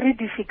is very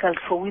difficult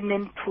for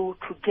women to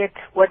get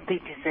what they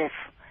deserve.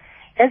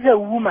 As a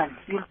woman,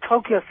 you'll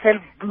talk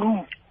yourself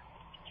blue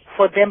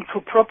for them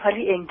to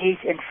properly engage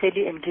and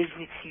fairly engage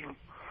with you.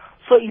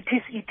 So it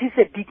is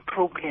a big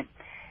problem.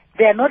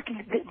 They are not.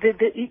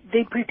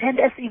 They pretend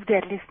as if they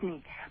are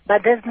listening,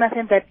 but there's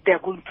nothing that they are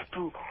going to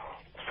do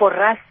for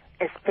us,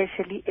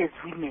 especially as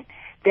women.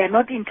 They are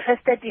not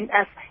interested in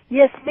us.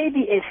 Yes,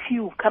 maybe a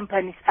few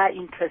companies are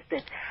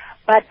interested,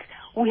 but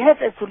we have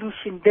a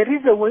solution. There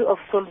is a way of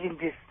solving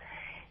this.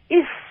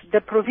 If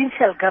the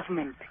provincial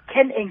government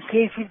can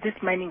engage with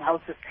these mining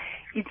houses,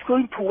 it's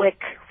going to work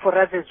for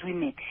us as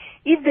women.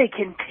 If they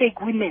can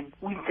take women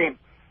with them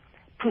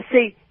to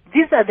say,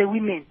 these are the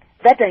women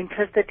that are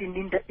interested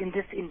in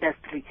this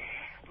industry,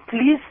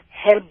 please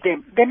help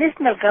them. The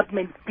national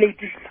government played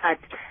its part.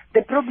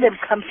 The problem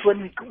comes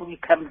when we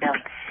come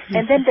down.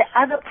 And then the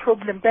other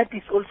problem that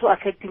is also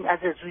affecting us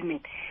as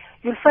women,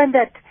 you'll find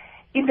that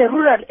in the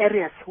rural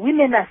areas,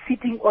 women are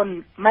sitting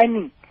on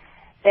mining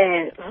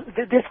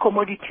these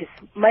commodities,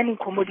 mining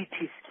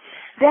commodities.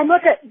 They are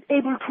not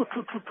able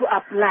to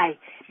apply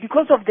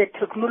because of the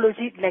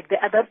technology, like the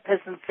other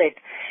person said.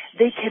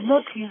 They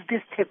cannot use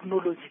this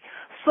technology.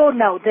 So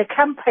now the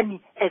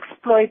company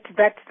exploit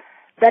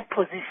that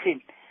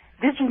position.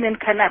 These women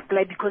can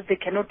apply because they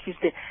cannot use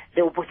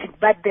the opportunity,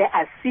 but they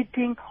are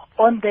sitting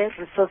on the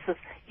resources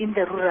in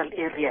the rural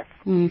areas.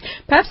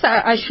 Perhaps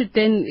I should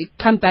then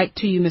come back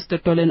to you,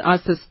 Mr. Dole, and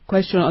ask this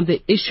question on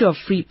the issue of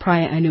free,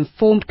 prior and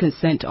informed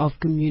consent of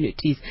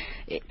communities.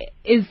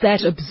 Is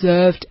that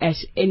observed at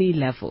any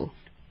level?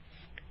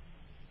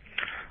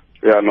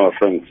 Yeah, no,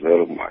 thanks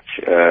very much.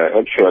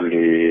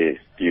 Actually,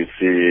 you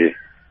see,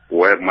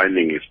 where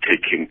mining is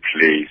taking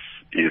place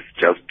is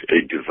just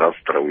a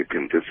disaster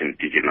within these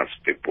indigenous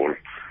people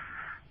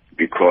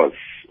because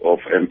of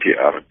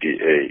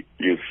MPRDA.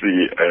 You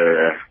see,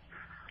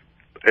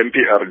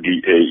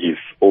 MPRDA is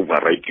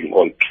overriding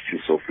all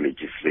pieces of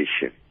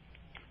legislation,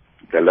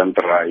 the land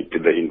right,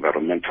 the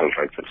environmental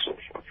rights, and so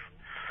forth.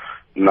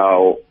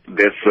 Now,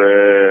 there's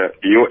a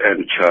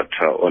UN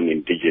Charter on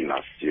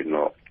Indigenous,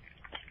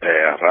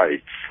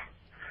 rights,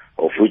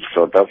 of which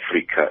South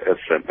Africa, as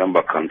a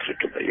member country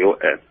to the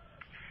UN,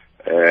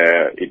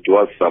 it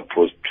was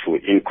supposed to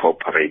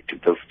incorporate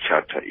this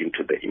charter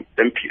into the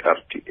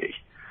MPRDA.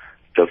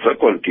 The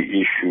second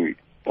issue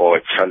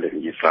or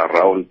challenge is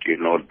around,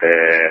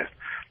 the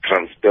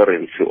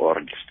transparency or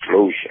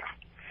disclosure.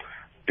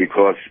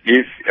 Because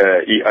if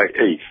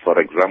EIAs, for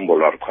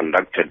example, are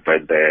conducted by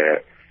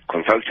the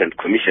consultant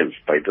commissions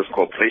by these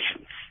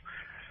corporations,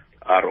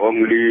 are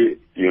only,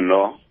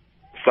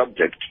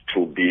 subject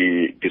to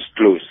be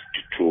disclosed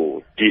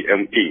to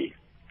DME.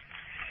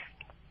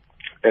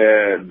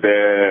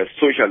 The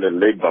social and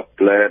labor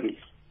plan,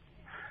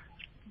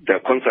 the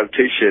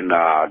consultation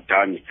are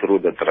done through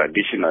the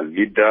traditional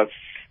leaders.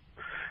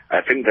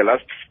 I think the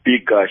last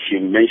speaker, she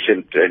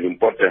mentioned an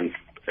important,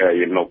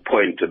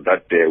 point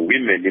that the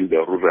women in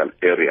the rural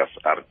areas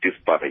are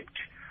disparate.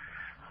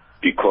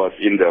 Because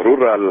in the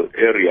rural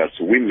areas,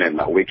 women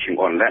are working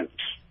on land.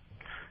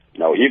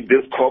 Now, if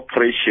these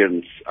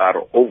corporations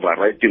are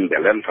overriding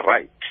the land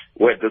right,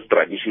 where these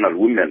traditional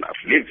women are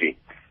living,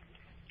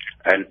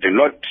 and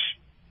not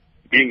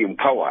being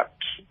empowered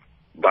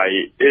by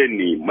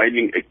any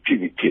mining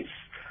activities,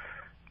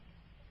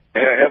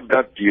 have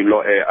that,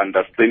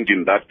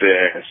 understanding that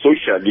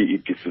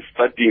socially it is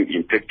starting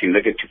impacting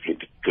negatively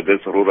to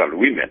these rural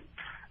women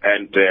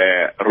and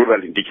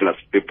rural indigenous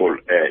people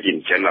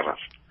in general.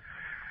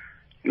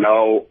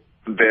 Now,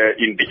 the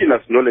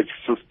indigenous knowledge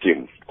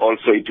system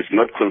also, it is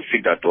not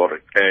considered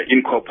or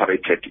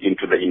incorporated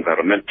into the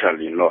environmental,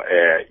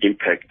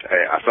 impact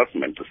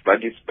assessment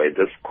studies by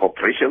these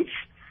corporations.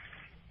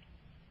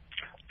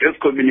 These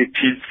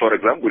communities, for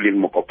example,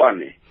 in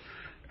Mokopane,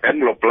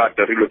 AMLive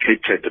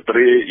relocated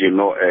 3,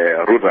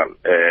 rural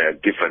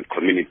different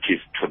communities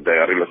to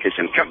the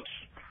relocation camps.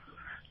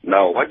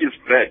 Now, what is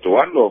bad,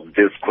 one of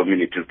these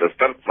communities, the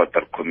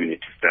Starkwater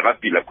communities, the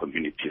Rapila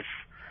communities,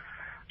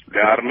 they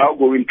are now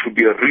going to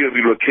be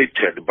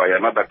relocated by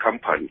another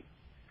company.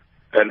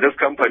 And this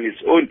company is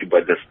owned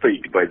by the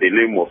state by the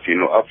name of,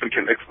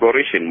 African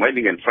Exploration,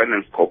 Mining and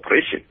Finance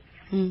Corporation.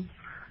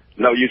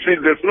 Now, you see,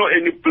 there's no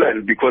any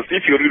plan, because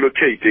if you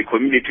relocate a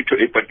community to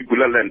a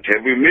particular land,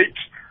 have we made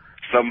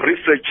some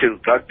researches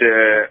that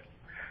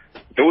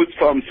those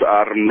farms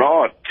are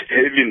not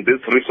having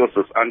these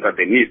resources under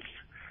the needs?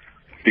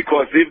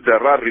 Because if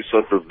there are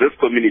resources, these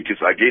communities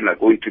again are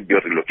going to be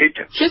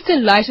relocated. Just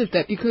in light of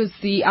that, because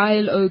the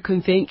ILO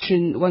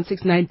Convention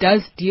 169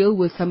 does deal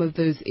with some of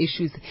those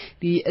issues,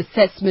 the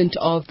assessment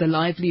of the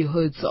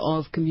livelihoods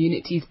of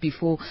communities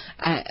before,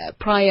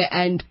 prior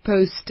and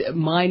post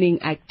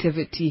mining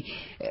activity,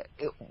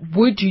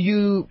 would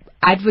you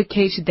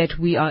advocate that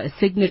we are a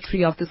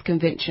signatory of this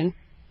convention?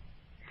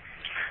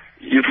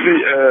 You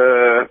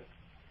see,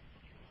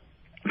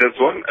 there's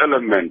one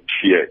element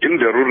here. In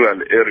the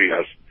rural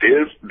areas,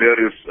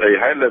 there is a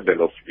high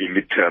level of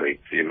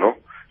illiteracy,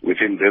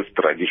 within these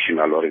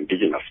traditional or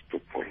indigenous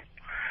people.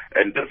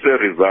 And as a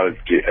result,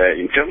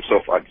 in terms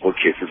of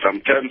advocacy,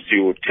 sometimes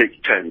you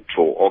take time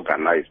to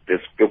organize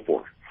these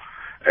people.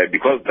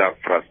 because they are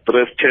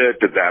frustrated,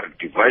 they are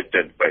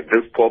divided by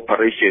this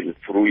cooperation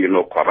through,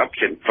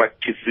 corruption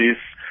practices,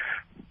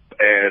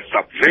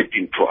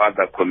 subverting to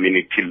other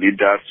community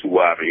leaders who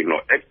are,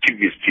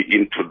 activists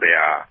into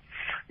their,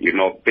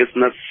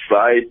 business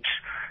side.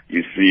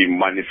 You see,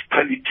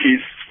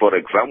 municipalities, for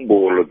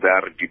example, they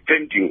are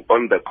depending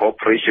on the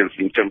corporations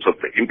in terms of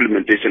the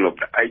implementation of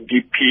the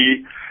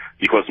IDP,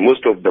 because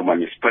most of the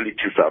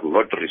municipalities are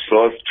not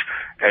resourced,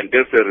 and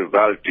as a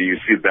result, you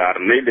see, they are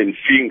nail and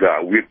finger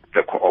with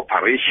the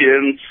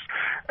corporations.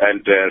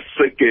 And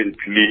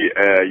secondly,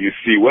 you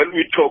see, when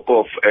we talk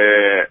of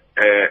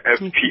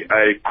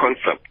FPI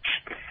concept,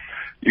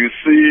 you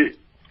see,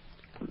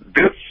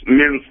 this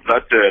means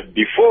that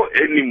before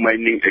any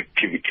mining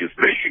activities,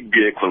 there should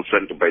be a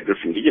consent by this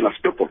indigenous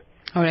people.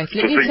 All right,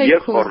 let me say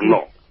yes or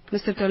no.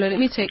 Mr. Tolo, let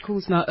me take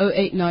calls now.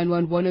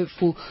 0891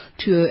 104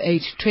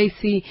 208.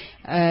 Tracy,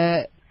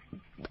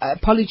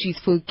 apologies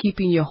for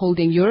keeping you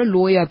holding. You're a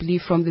lawyer, I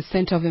believe, from the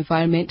Center of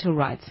Environmental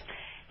Rights.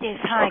 Yes,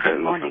 hi,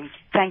 good morning.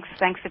 Thanks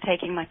for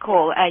taking my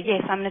call.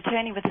 Yes, I'm an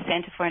attorney with the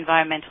Center for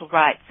Environmental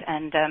Rights,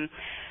 and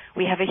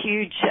we have a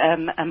huge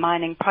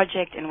mining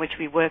project in which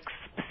we work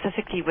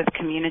specifically with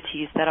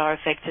communities that are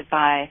affected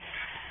by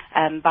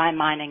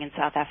mining in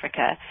South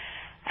Africa.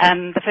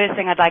 The first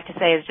thing I'd like to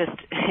say is just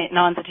in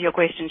answer to your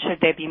question, should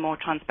there be more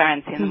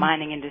transparency in the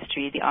mining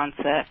industry? The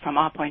answer from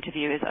our point of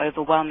view is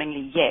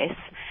overwhelmingly yes.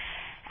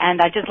 And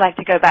I'd just like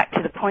to go back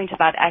to the point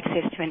about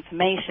access to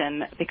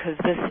information, because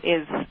this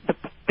is the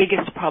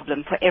biggest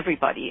problem for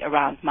everybody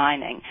around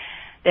mining.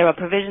 There are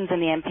provisions in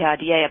the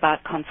MPRDA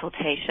about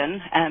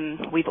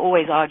consultation. We've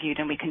always argued,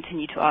 and we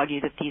continue to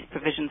argue, that these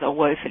provisions are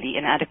woefully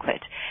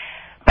inadequate.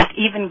 But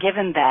even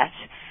given that,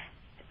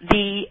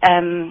 the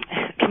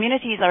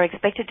communities are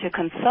expected to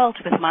consult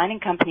with mining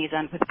companies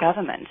and with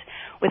government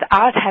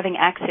without having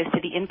access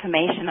to the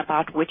information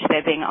about which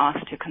they're being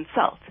asked to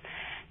consult.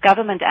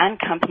 Government and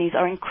companies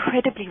are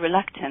incredibly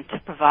reluctant to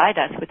provide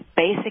us with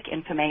basic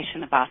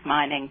information about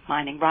mining,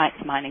 mining rights,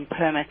 mining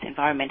permits,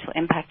 environmental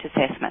impact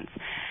assessments.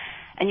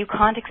 And you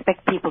can't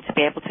expect people to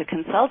be able to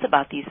consult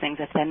about these things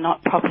if they're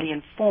not properly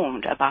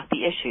informed about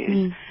the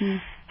issues. Mm-hmm.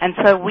 And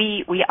so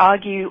we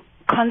argue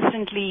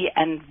constantly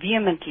and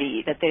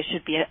vehemently that there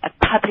should be a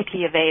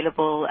publicly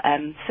available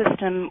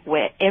system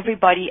where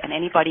everybody and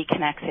anybody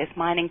can access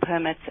mining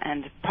permits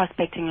and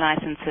prospecting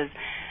licenses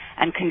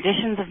and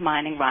conditions of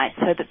mining rights,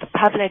 so that the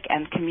public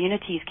and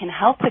communities can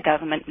help the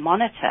government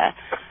monitor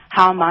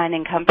how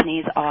mining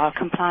companies are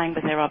complying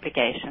with their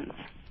obligations.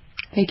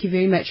 Thank you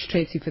very much,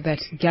 Tracy, for that.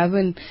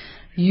 Gavin,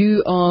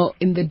 you are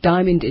in the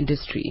diamond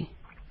industry.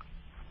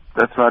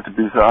 That's right,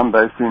 Tabitha. I'm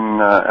based in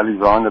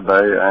Alexander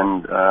Bay,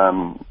 and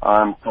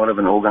I'm part of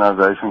an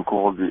organization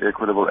called the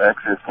Equitable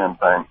Access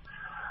Campaign.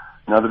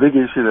 Now, the big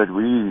issue that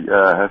we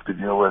have to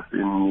deal with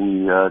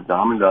in the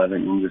diamond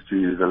diving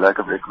industry is the lack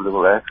of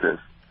equitable access.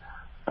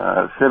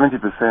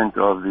 70%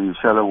 of the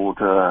shallow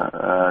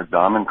water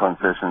diamond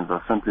concessions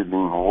are simply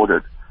being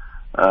hoarded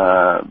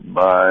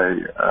by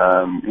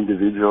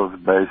individuals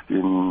based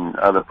in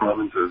other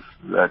provinces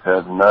that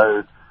have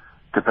no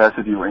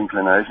capacity or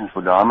inclination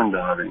for diamond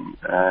diving.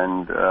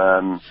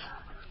 And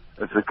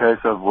it's a case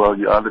of, well,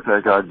 you either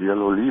take our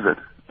deal or leave it.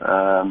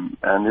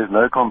 And there's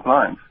no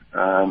compliance.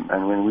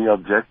 And when we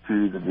object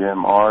to the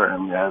DMR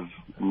and we have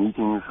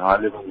meetings,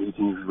 high-level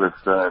meetings with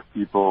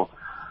people,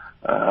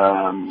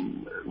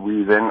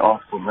 we then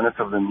ask for minutes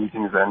of the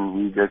meetings and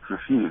we get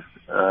refused.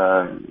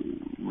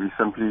 We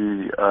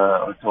simply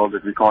are told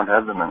that we can't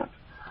have the minutes.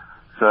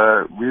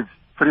 So we've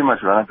pretty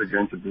much run up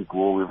against a brick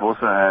wall. We've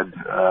also had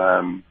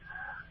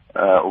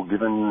or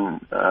given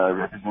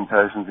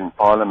representations in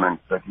Parliament,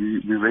 but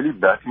we're really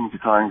battling to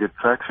try and get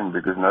traction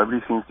because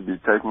nobody seems to be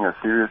taking us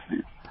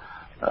seriously.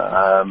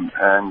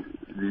 And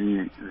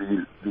the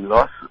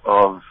loss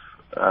of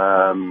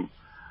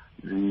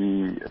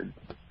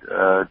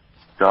the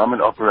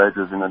diamond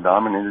operators in the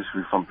diamond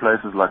industry from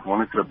places like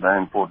Monaclip Bay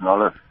and Port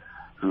Nolloth,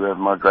 who have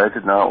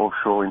migrated now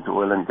offshore into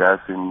oil and gas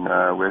in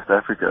West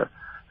Africa,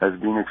 has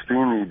been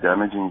extremely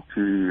damaging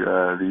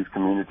to these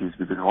communities,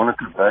 because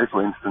Monaclip Bay,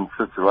 for instance,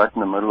 sits right in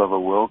the middle of a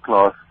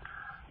world-class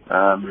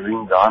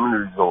marine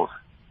diamond resource,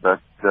 but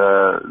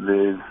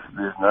there's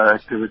no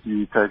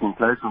activity taking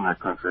place on that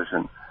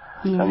concession.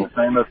 Mm-hmm. And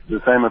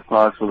the same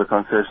applies for the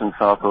concession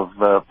south of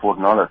Port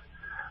Nolloth.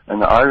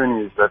 And the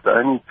irony is that the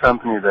only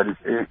company that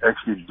is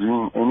actually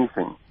doing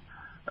anything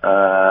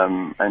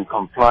and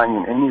complying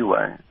in any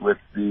way with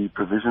the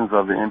provisions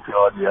of the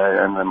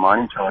MPRDA and the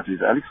mining charges is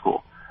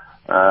Alexcor,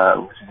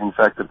 which is in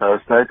fact a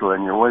parastatal,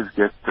 and you always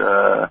get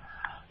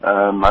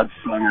mud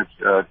slung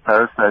at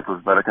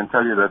parastatals. But I can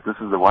tell you that this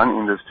is the one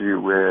industry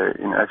where,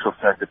 in actual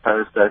fact, the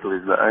parastatal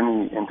is the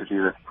only entity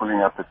that's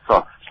pulling up its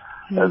socks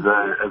as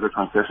a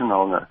concession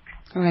holder.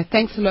 All right,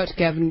 thanks a lot,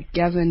 Gavin.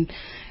 Gavin,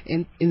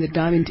 in the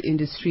diamond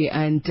industry.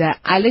 And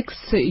Alex,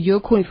 you're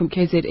calling from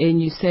KZN.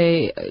 You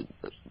say,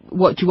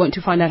 what do you want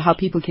to find out how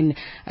people can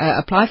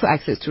apply for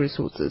access to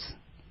resources?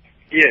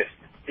 Yes.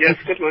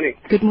 Good morning.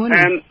 Good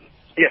morning.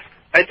 Yes.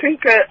 I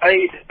think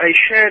I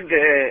share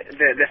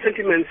the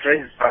sentiments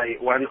raised by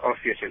one of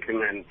your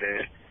gentlemen,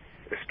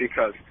 the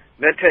speakers,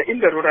 that in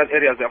the rural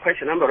areas there are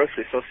quite a number of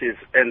resources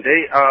and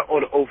they are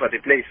all over the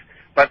place.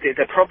 But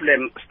the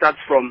problem starts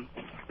from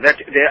that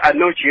there are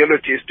no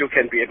geologists who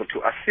can be able to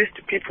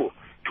assist people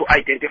to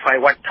identify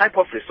what type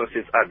of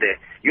resources are there.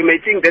 You may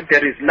think that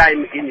there is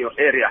lime in your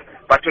area,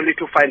 but only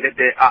to find that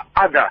there are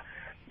other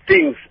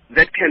things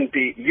that can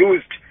be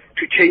used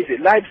to change the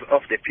lives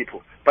of the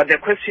people. But the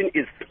question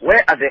is,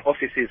 where are the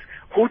offices?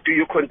 Who do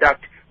you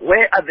contact?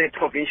 Where are the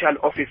provincial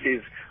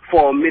offices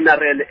for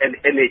mineral and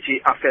energy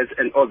affairs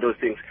and all those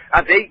things?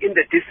 Are they in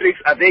the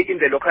districts? Are they in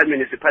the local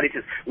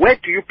municipalities? Where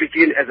do you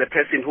begin as a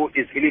person who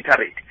is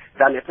illiterate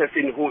than a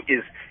person who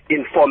is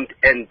informed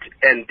and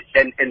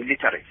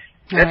literate?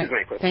 That's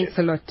my question. Thanks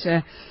a lot,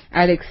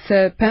 Alex.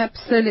 Perhaps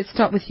let's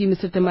start with you,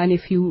 Mr. Damani,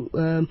 if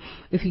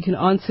you can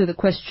answer the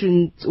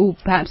question, or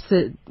perhaps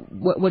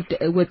what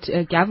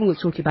Gavin was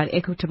talking about,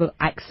 equitable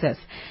access.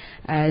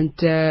 And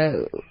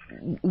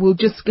we'll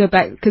just go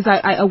back, because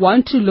I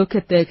want to look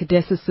at the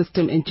CADESA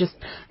system in just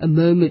a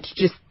moment,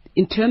 just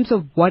in terms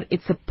of what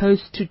it's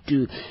supposed to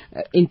do,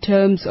 in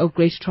terms of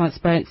greater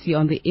transparency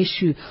on the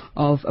issue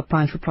of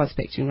applying for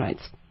prospecting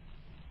rights.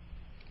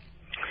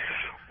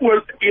 Well,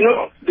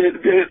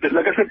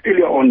 like I said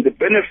earlier on, the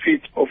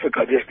benefit of a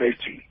CADESA is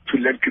to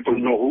let people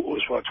know who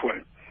owns what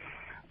when.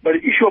 But the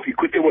issue of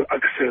equitable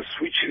access,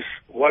 which is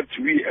what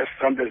we as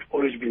SAfm have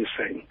always been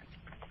saying,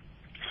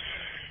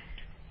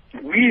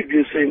 we've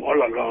been saying all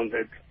along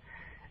that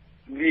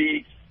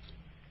the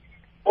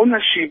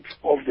ownership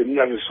of the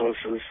mineral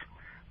resources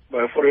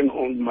by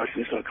foreign-owned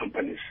multinational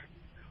companies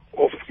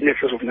of in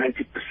excess of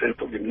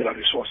 90% of the mineral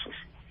resources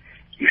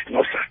is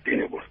not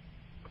sustainable.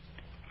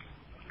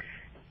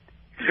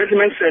 The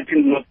gentleman said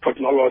in North Port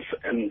Nolos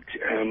and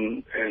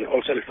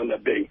also Alexander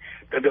Bay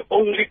that the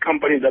only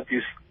company that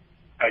is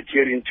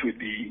adhering to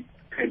the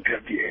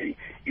NPRDA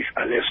is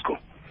Alesco,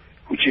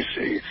 which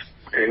is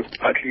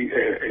partly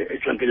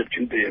a joint venture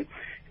between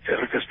the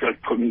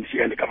Rutherford community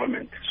and the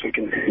government, so you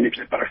can name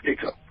the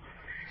parastatal.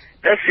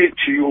 That said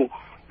to you,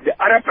 the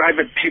other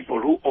private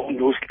people who own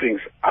those things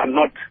are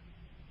not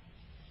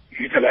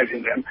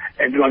utilizing them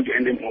and they want to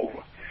hand them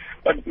over.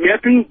 But may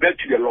I bring back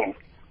to the law?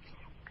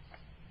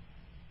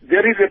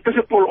 There is a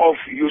principle of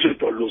use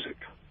it or lose it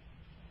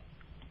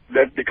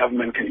that the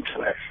government can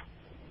utilize.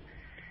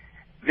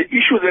 The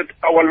issue that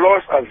our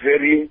laws are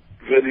very,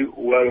 very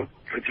well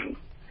written.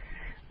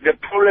 The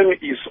problem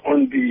is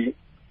on the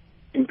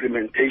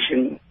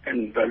implementation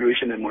and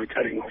evaluation and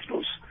monitoring of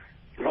those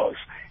laws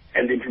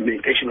and the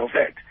implementation of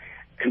that,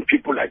 and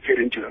people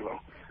adhering to the law.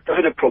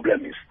 That's what the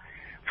problem is.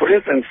 For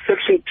instance,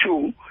 Section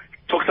 2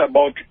 talks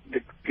about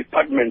the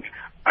department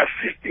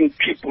assisting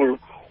people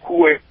who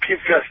were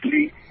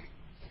previously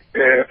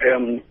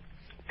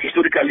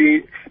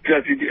historically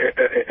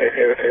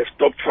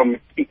stopped from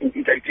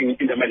interacting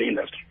in the mining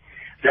industry,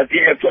 that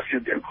they have to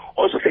assist them.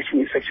 Also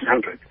Section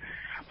 100.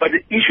 But the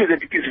issue that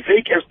it is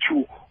vague as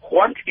to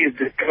what is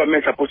the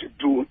government supposed to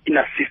do in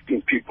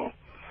assisting people.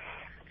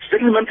 The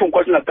gentleman from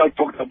KwaZulu-Natal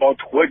talked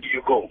about where do you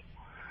go.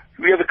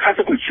 We have a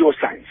Council for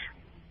Geoscience.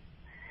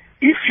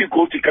 If you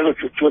go to the Council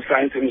for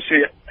Geoscience and you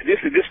say, this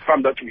is this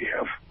farm that we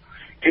have,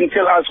 can you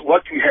tell us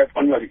what we have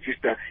on your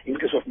register in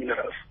case of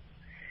minerals?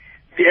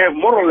 They have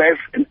more or less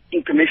an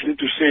inclination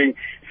to say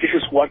this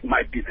is what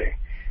might be there.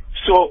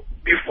 So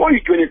before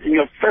you do anything,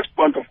 your first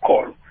point of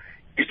call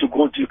is to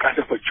go to your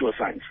Council for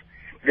Geoscience.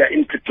 They are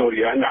in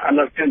Pretoria, and I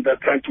understand they're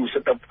trying to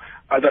set up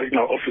other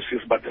regional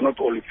offices, but they're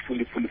not all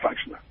fully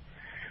functional.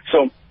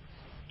 So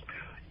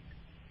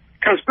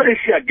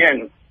transparency,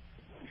 again,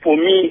 for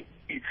me,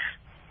 it's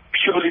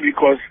purely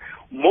because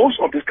most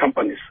of these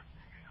companies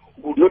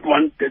would not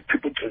want the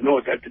people to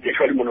know that they're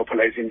actually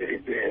monopolizing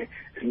the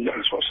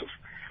mineral resources.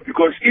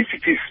 Because if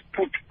it is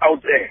put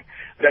out there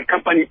that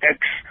company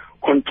X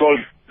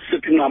controls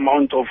certain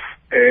amount of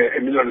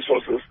mineral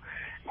resources,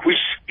 which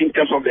in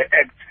terms of the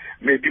Act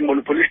may be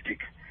monopolistic,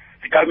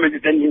 the government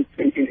is then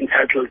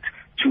entitled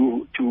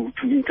to,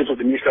 in terms of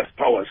the minister's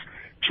powers,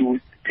 to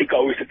take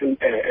away certain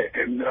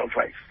mineral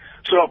rights.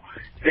 So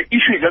the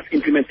issue is just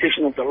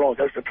implementation of the law.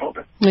 That's the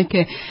problem.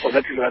 Okay. So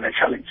that is another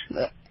challenge.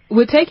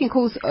 We're taking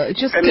calls,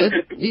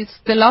 it's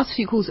the last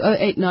few calls,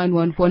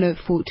 0891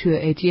 104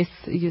 208. Yes,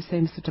 you're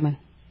saying, Mr. Taman.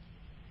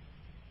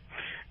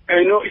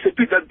 It's a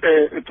bit that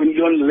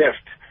Leon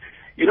left.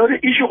 The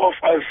issue of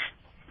us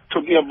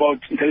talking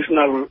about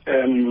international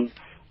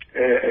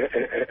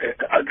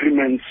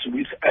agreements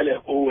with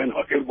LFO and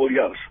everybody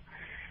else,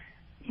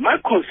 my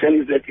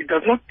concern is that it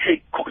does not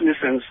take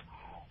cognizance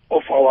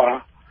of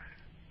our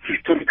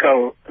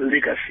historical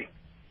legacy.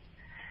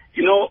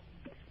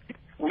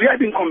 We have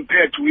been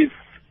compared with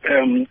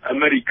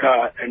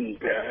America and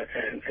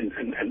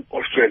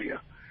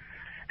Australia,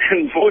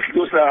 and both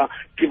those are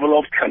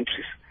developed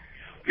countries.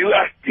 We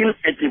are still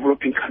a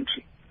developing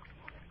country.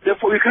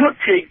 Therefore, we cannot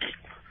take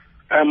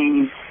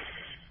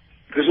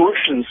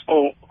resolutions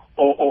or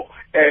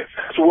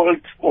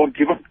world or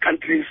developed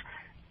countries'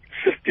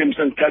 systems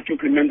and try to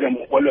implement them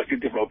while we are still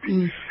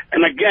developing.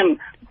 And again,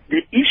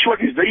 The issue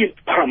that is very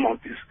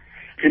paramount is,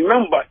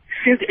 remember,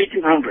 since the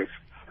 1800s,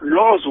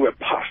 laws were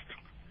passed,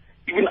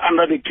 even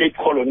under the Cape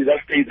Colony,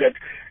 that states that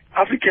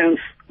Africans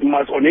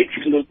or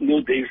natives in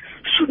those days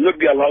should not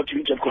be allowed to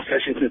use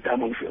concessions in the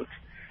diamond fields.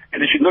 And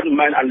they should not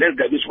mine unless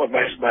they are being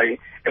supervised by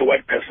a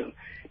white person.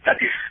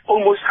 That is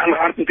almost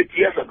 150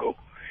 years ago.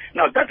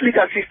 Now, that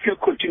legacy still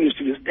continues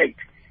to this date.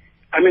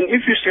 I mean,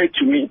 if you say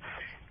to me,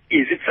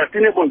 is it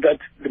sustainable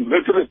that the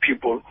majority of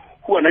people,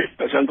 who are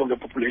 90% of the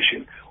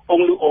population,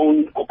 only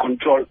own or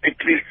control at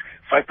least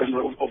 5%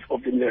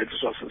 of the mineral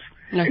resources?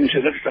 Okay. And you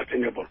say that's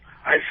sustainable.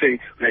 I say,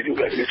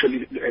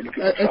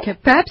 okay,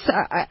 perhaps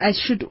I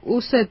should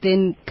also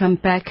then come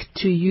back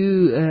to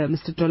you,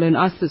 Mr. Dollar, and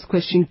ask this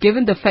question,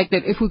 given the fact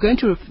that if we're going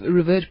to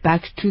revert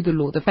back to the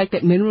law, the fact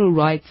that mineral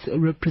rights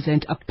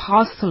represent a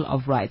parcel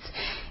of rights,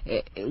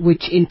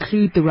 which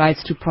include the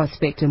rights to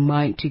prospect and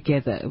mine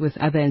together with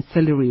other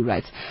ancillary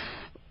rights.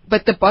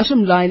 But the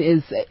bottom line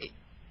is,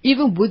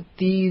 even with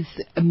these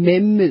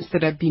amendments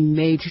that have been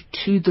made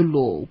to the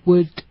law,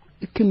 would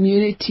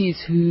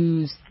communities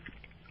who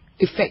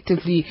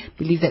effectively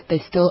believe that they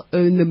still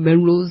own the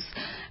minerals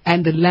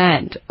and the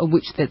land of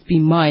which that's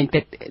been mined,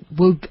 that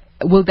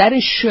will that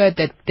ensure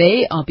that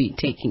they are being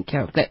taken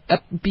care of, that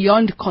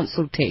beyond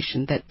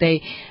consultation, that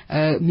they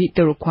meet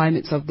the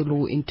requirements of the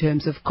law in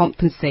terms of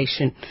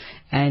compensation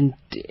and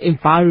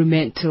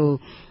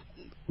environmental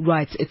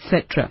rights,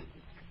 etc.?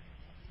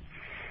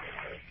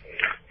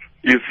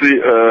 You see,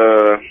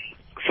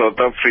 South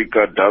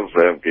Africa does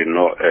have,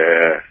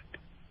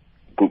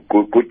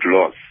 good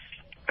laws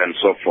and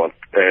so forth.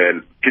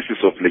 Pieces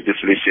of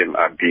legislation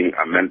are being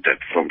amended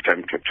from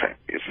time to time,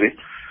 you see.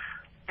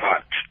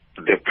 But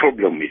the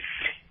problem is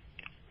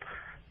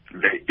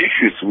the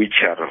issues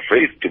which are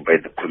raised by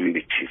the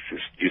communities,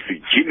 you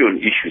see, genuine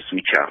issues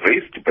which are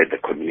raised by the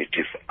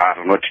communities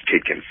are not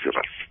taken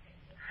seriously.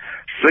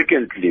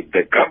 Secondly,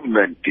 the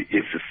government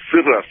is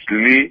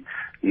seriously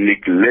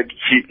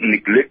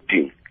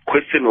neglecting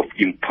question of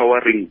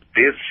empowering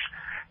these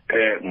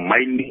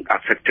mining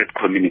affected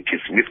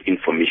communities with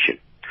information.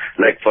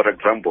 Like, for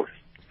example,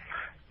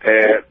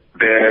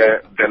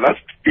 the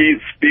last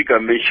speaker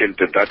mentioned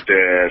that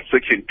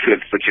Section 12,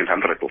 Section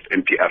 100 of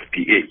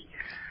MPRDA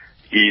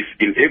is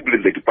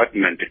enabling the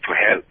department to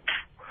help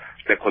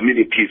the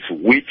communities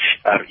which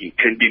are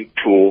intending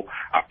to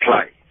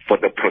apply for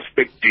the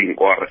prospecting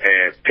or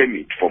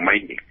permit for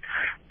mining.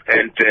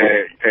 And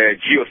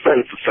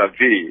geoscience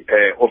survey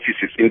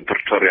offices in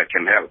Pretoria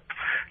can help.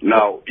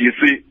 Now, you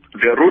see,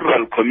 the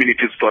rural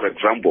communities, for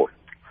example,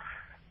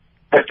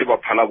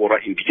 Palabora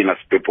indigenous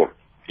people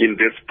in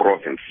this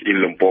province,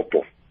 in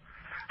Limpopo,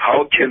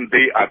 how can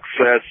they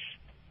access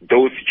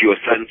those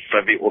geoscience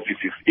survey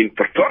offices in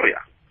Pretoria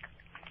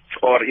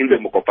or in the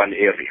Mokopane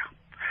area?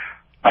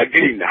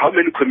 Again, how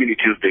many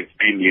communities they've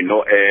been,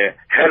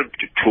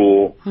 helped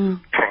to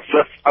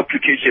process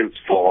applications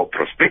for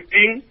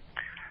prospecting,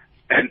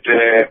 and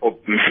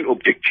main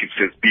objectives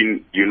has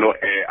been,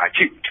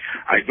 achieved.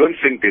 I don't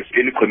think there's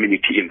any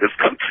community in this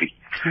country.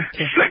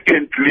 Okay.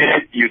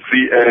 Secondly, you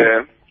see,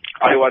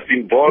 I was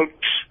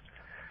involved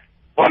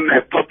on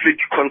a public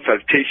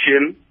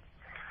consultation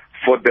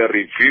for the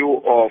review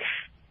of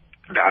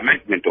the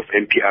amendment of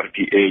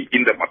MPRDA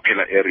in the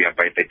Mapela area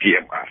by the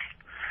DMR.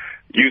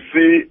 You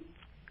see,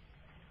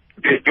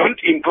 they don't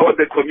empower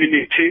the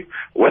community.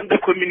 When the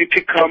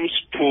community comes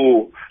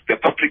to the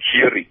public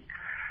hearing,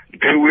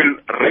 they will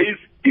raise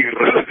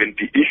irrelevant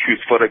issues.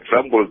 For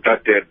example,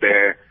 that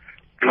the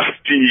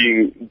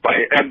blasting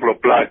by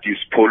AMLive is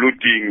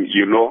polluting,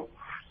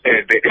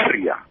 the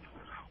area.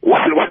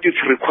 While what is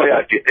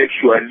required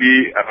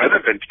actually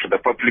relevant to the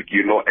public,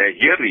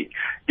 hearing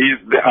is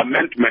the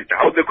amendment,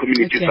 how the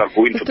communities are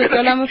going to benefit.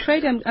 Well, I'm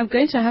afraid I'm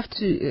going to have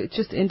to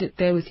just end it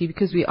there with you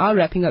because we are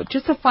wrapping up.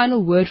 Just a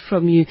final word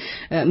from you,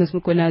 Ms.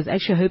 Mokoena. I was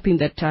actually hoping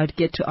that I'd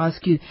get to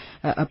ask you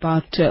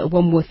about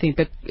one more thing,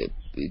 but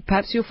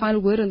perhaps your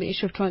final word on the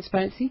issue of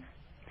transparency?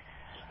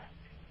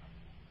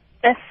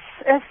 As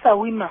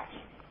SAWIMA,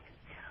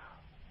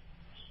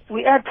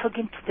 we are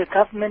talking to the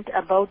government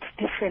about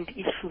different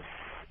issues.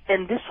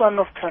 And this one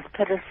of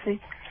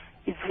transparency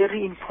is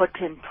very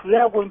important. We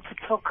are going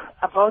to talk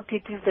about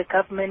it with the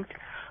government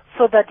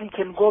so that we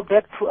can go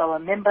back to our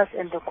members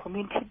and the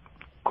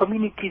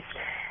communities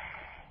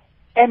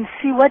and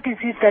see what is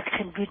it that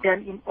can be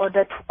done in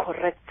order to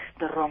correct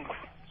the wrongs.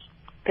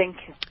 Thank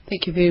you.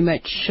 Thank you very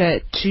much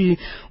to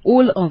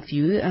all of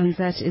you. And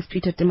that is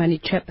Peter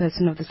Temani,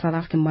 chairperson of the South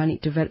African Mining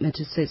Development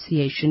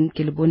Association,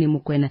 Keleboni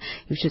Mokoena,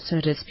 you should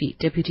sort of speak,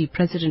 deputy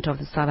president of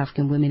the South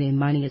African Women in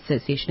Mining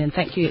Association. And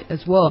thank you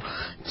as well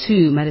to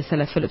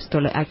Madisela Phillips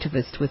Dollar,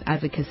 activist with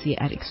advocacy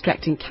at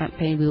Extracting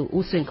Campaign. We were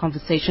also in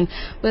conversation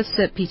with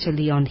Sir Peter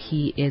Leon.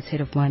 He is head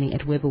of mining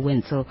at Weber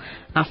Wenzel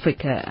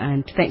Africa.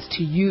 And thanks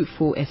to you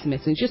for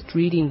SMS. And just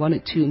reading one or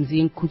two,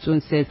 Mzien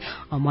Kuzon says,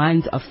 our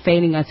mines are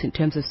failing us in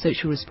terms of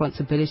social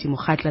responsibility.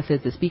 Mokhatla says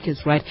the speaker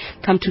is right.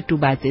 Come to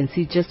Tubaze and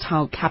see just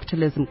how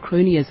capitalism,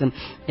 cronyism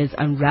is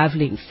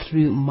unraveling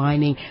through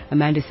mining.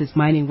 Amanda says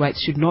mining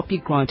rights should not be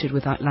granted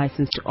without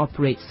license to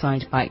operate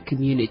signed by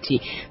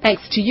community.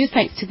 Thanks to you.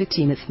 Thanks to the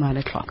team. It's 9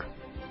 o'clock.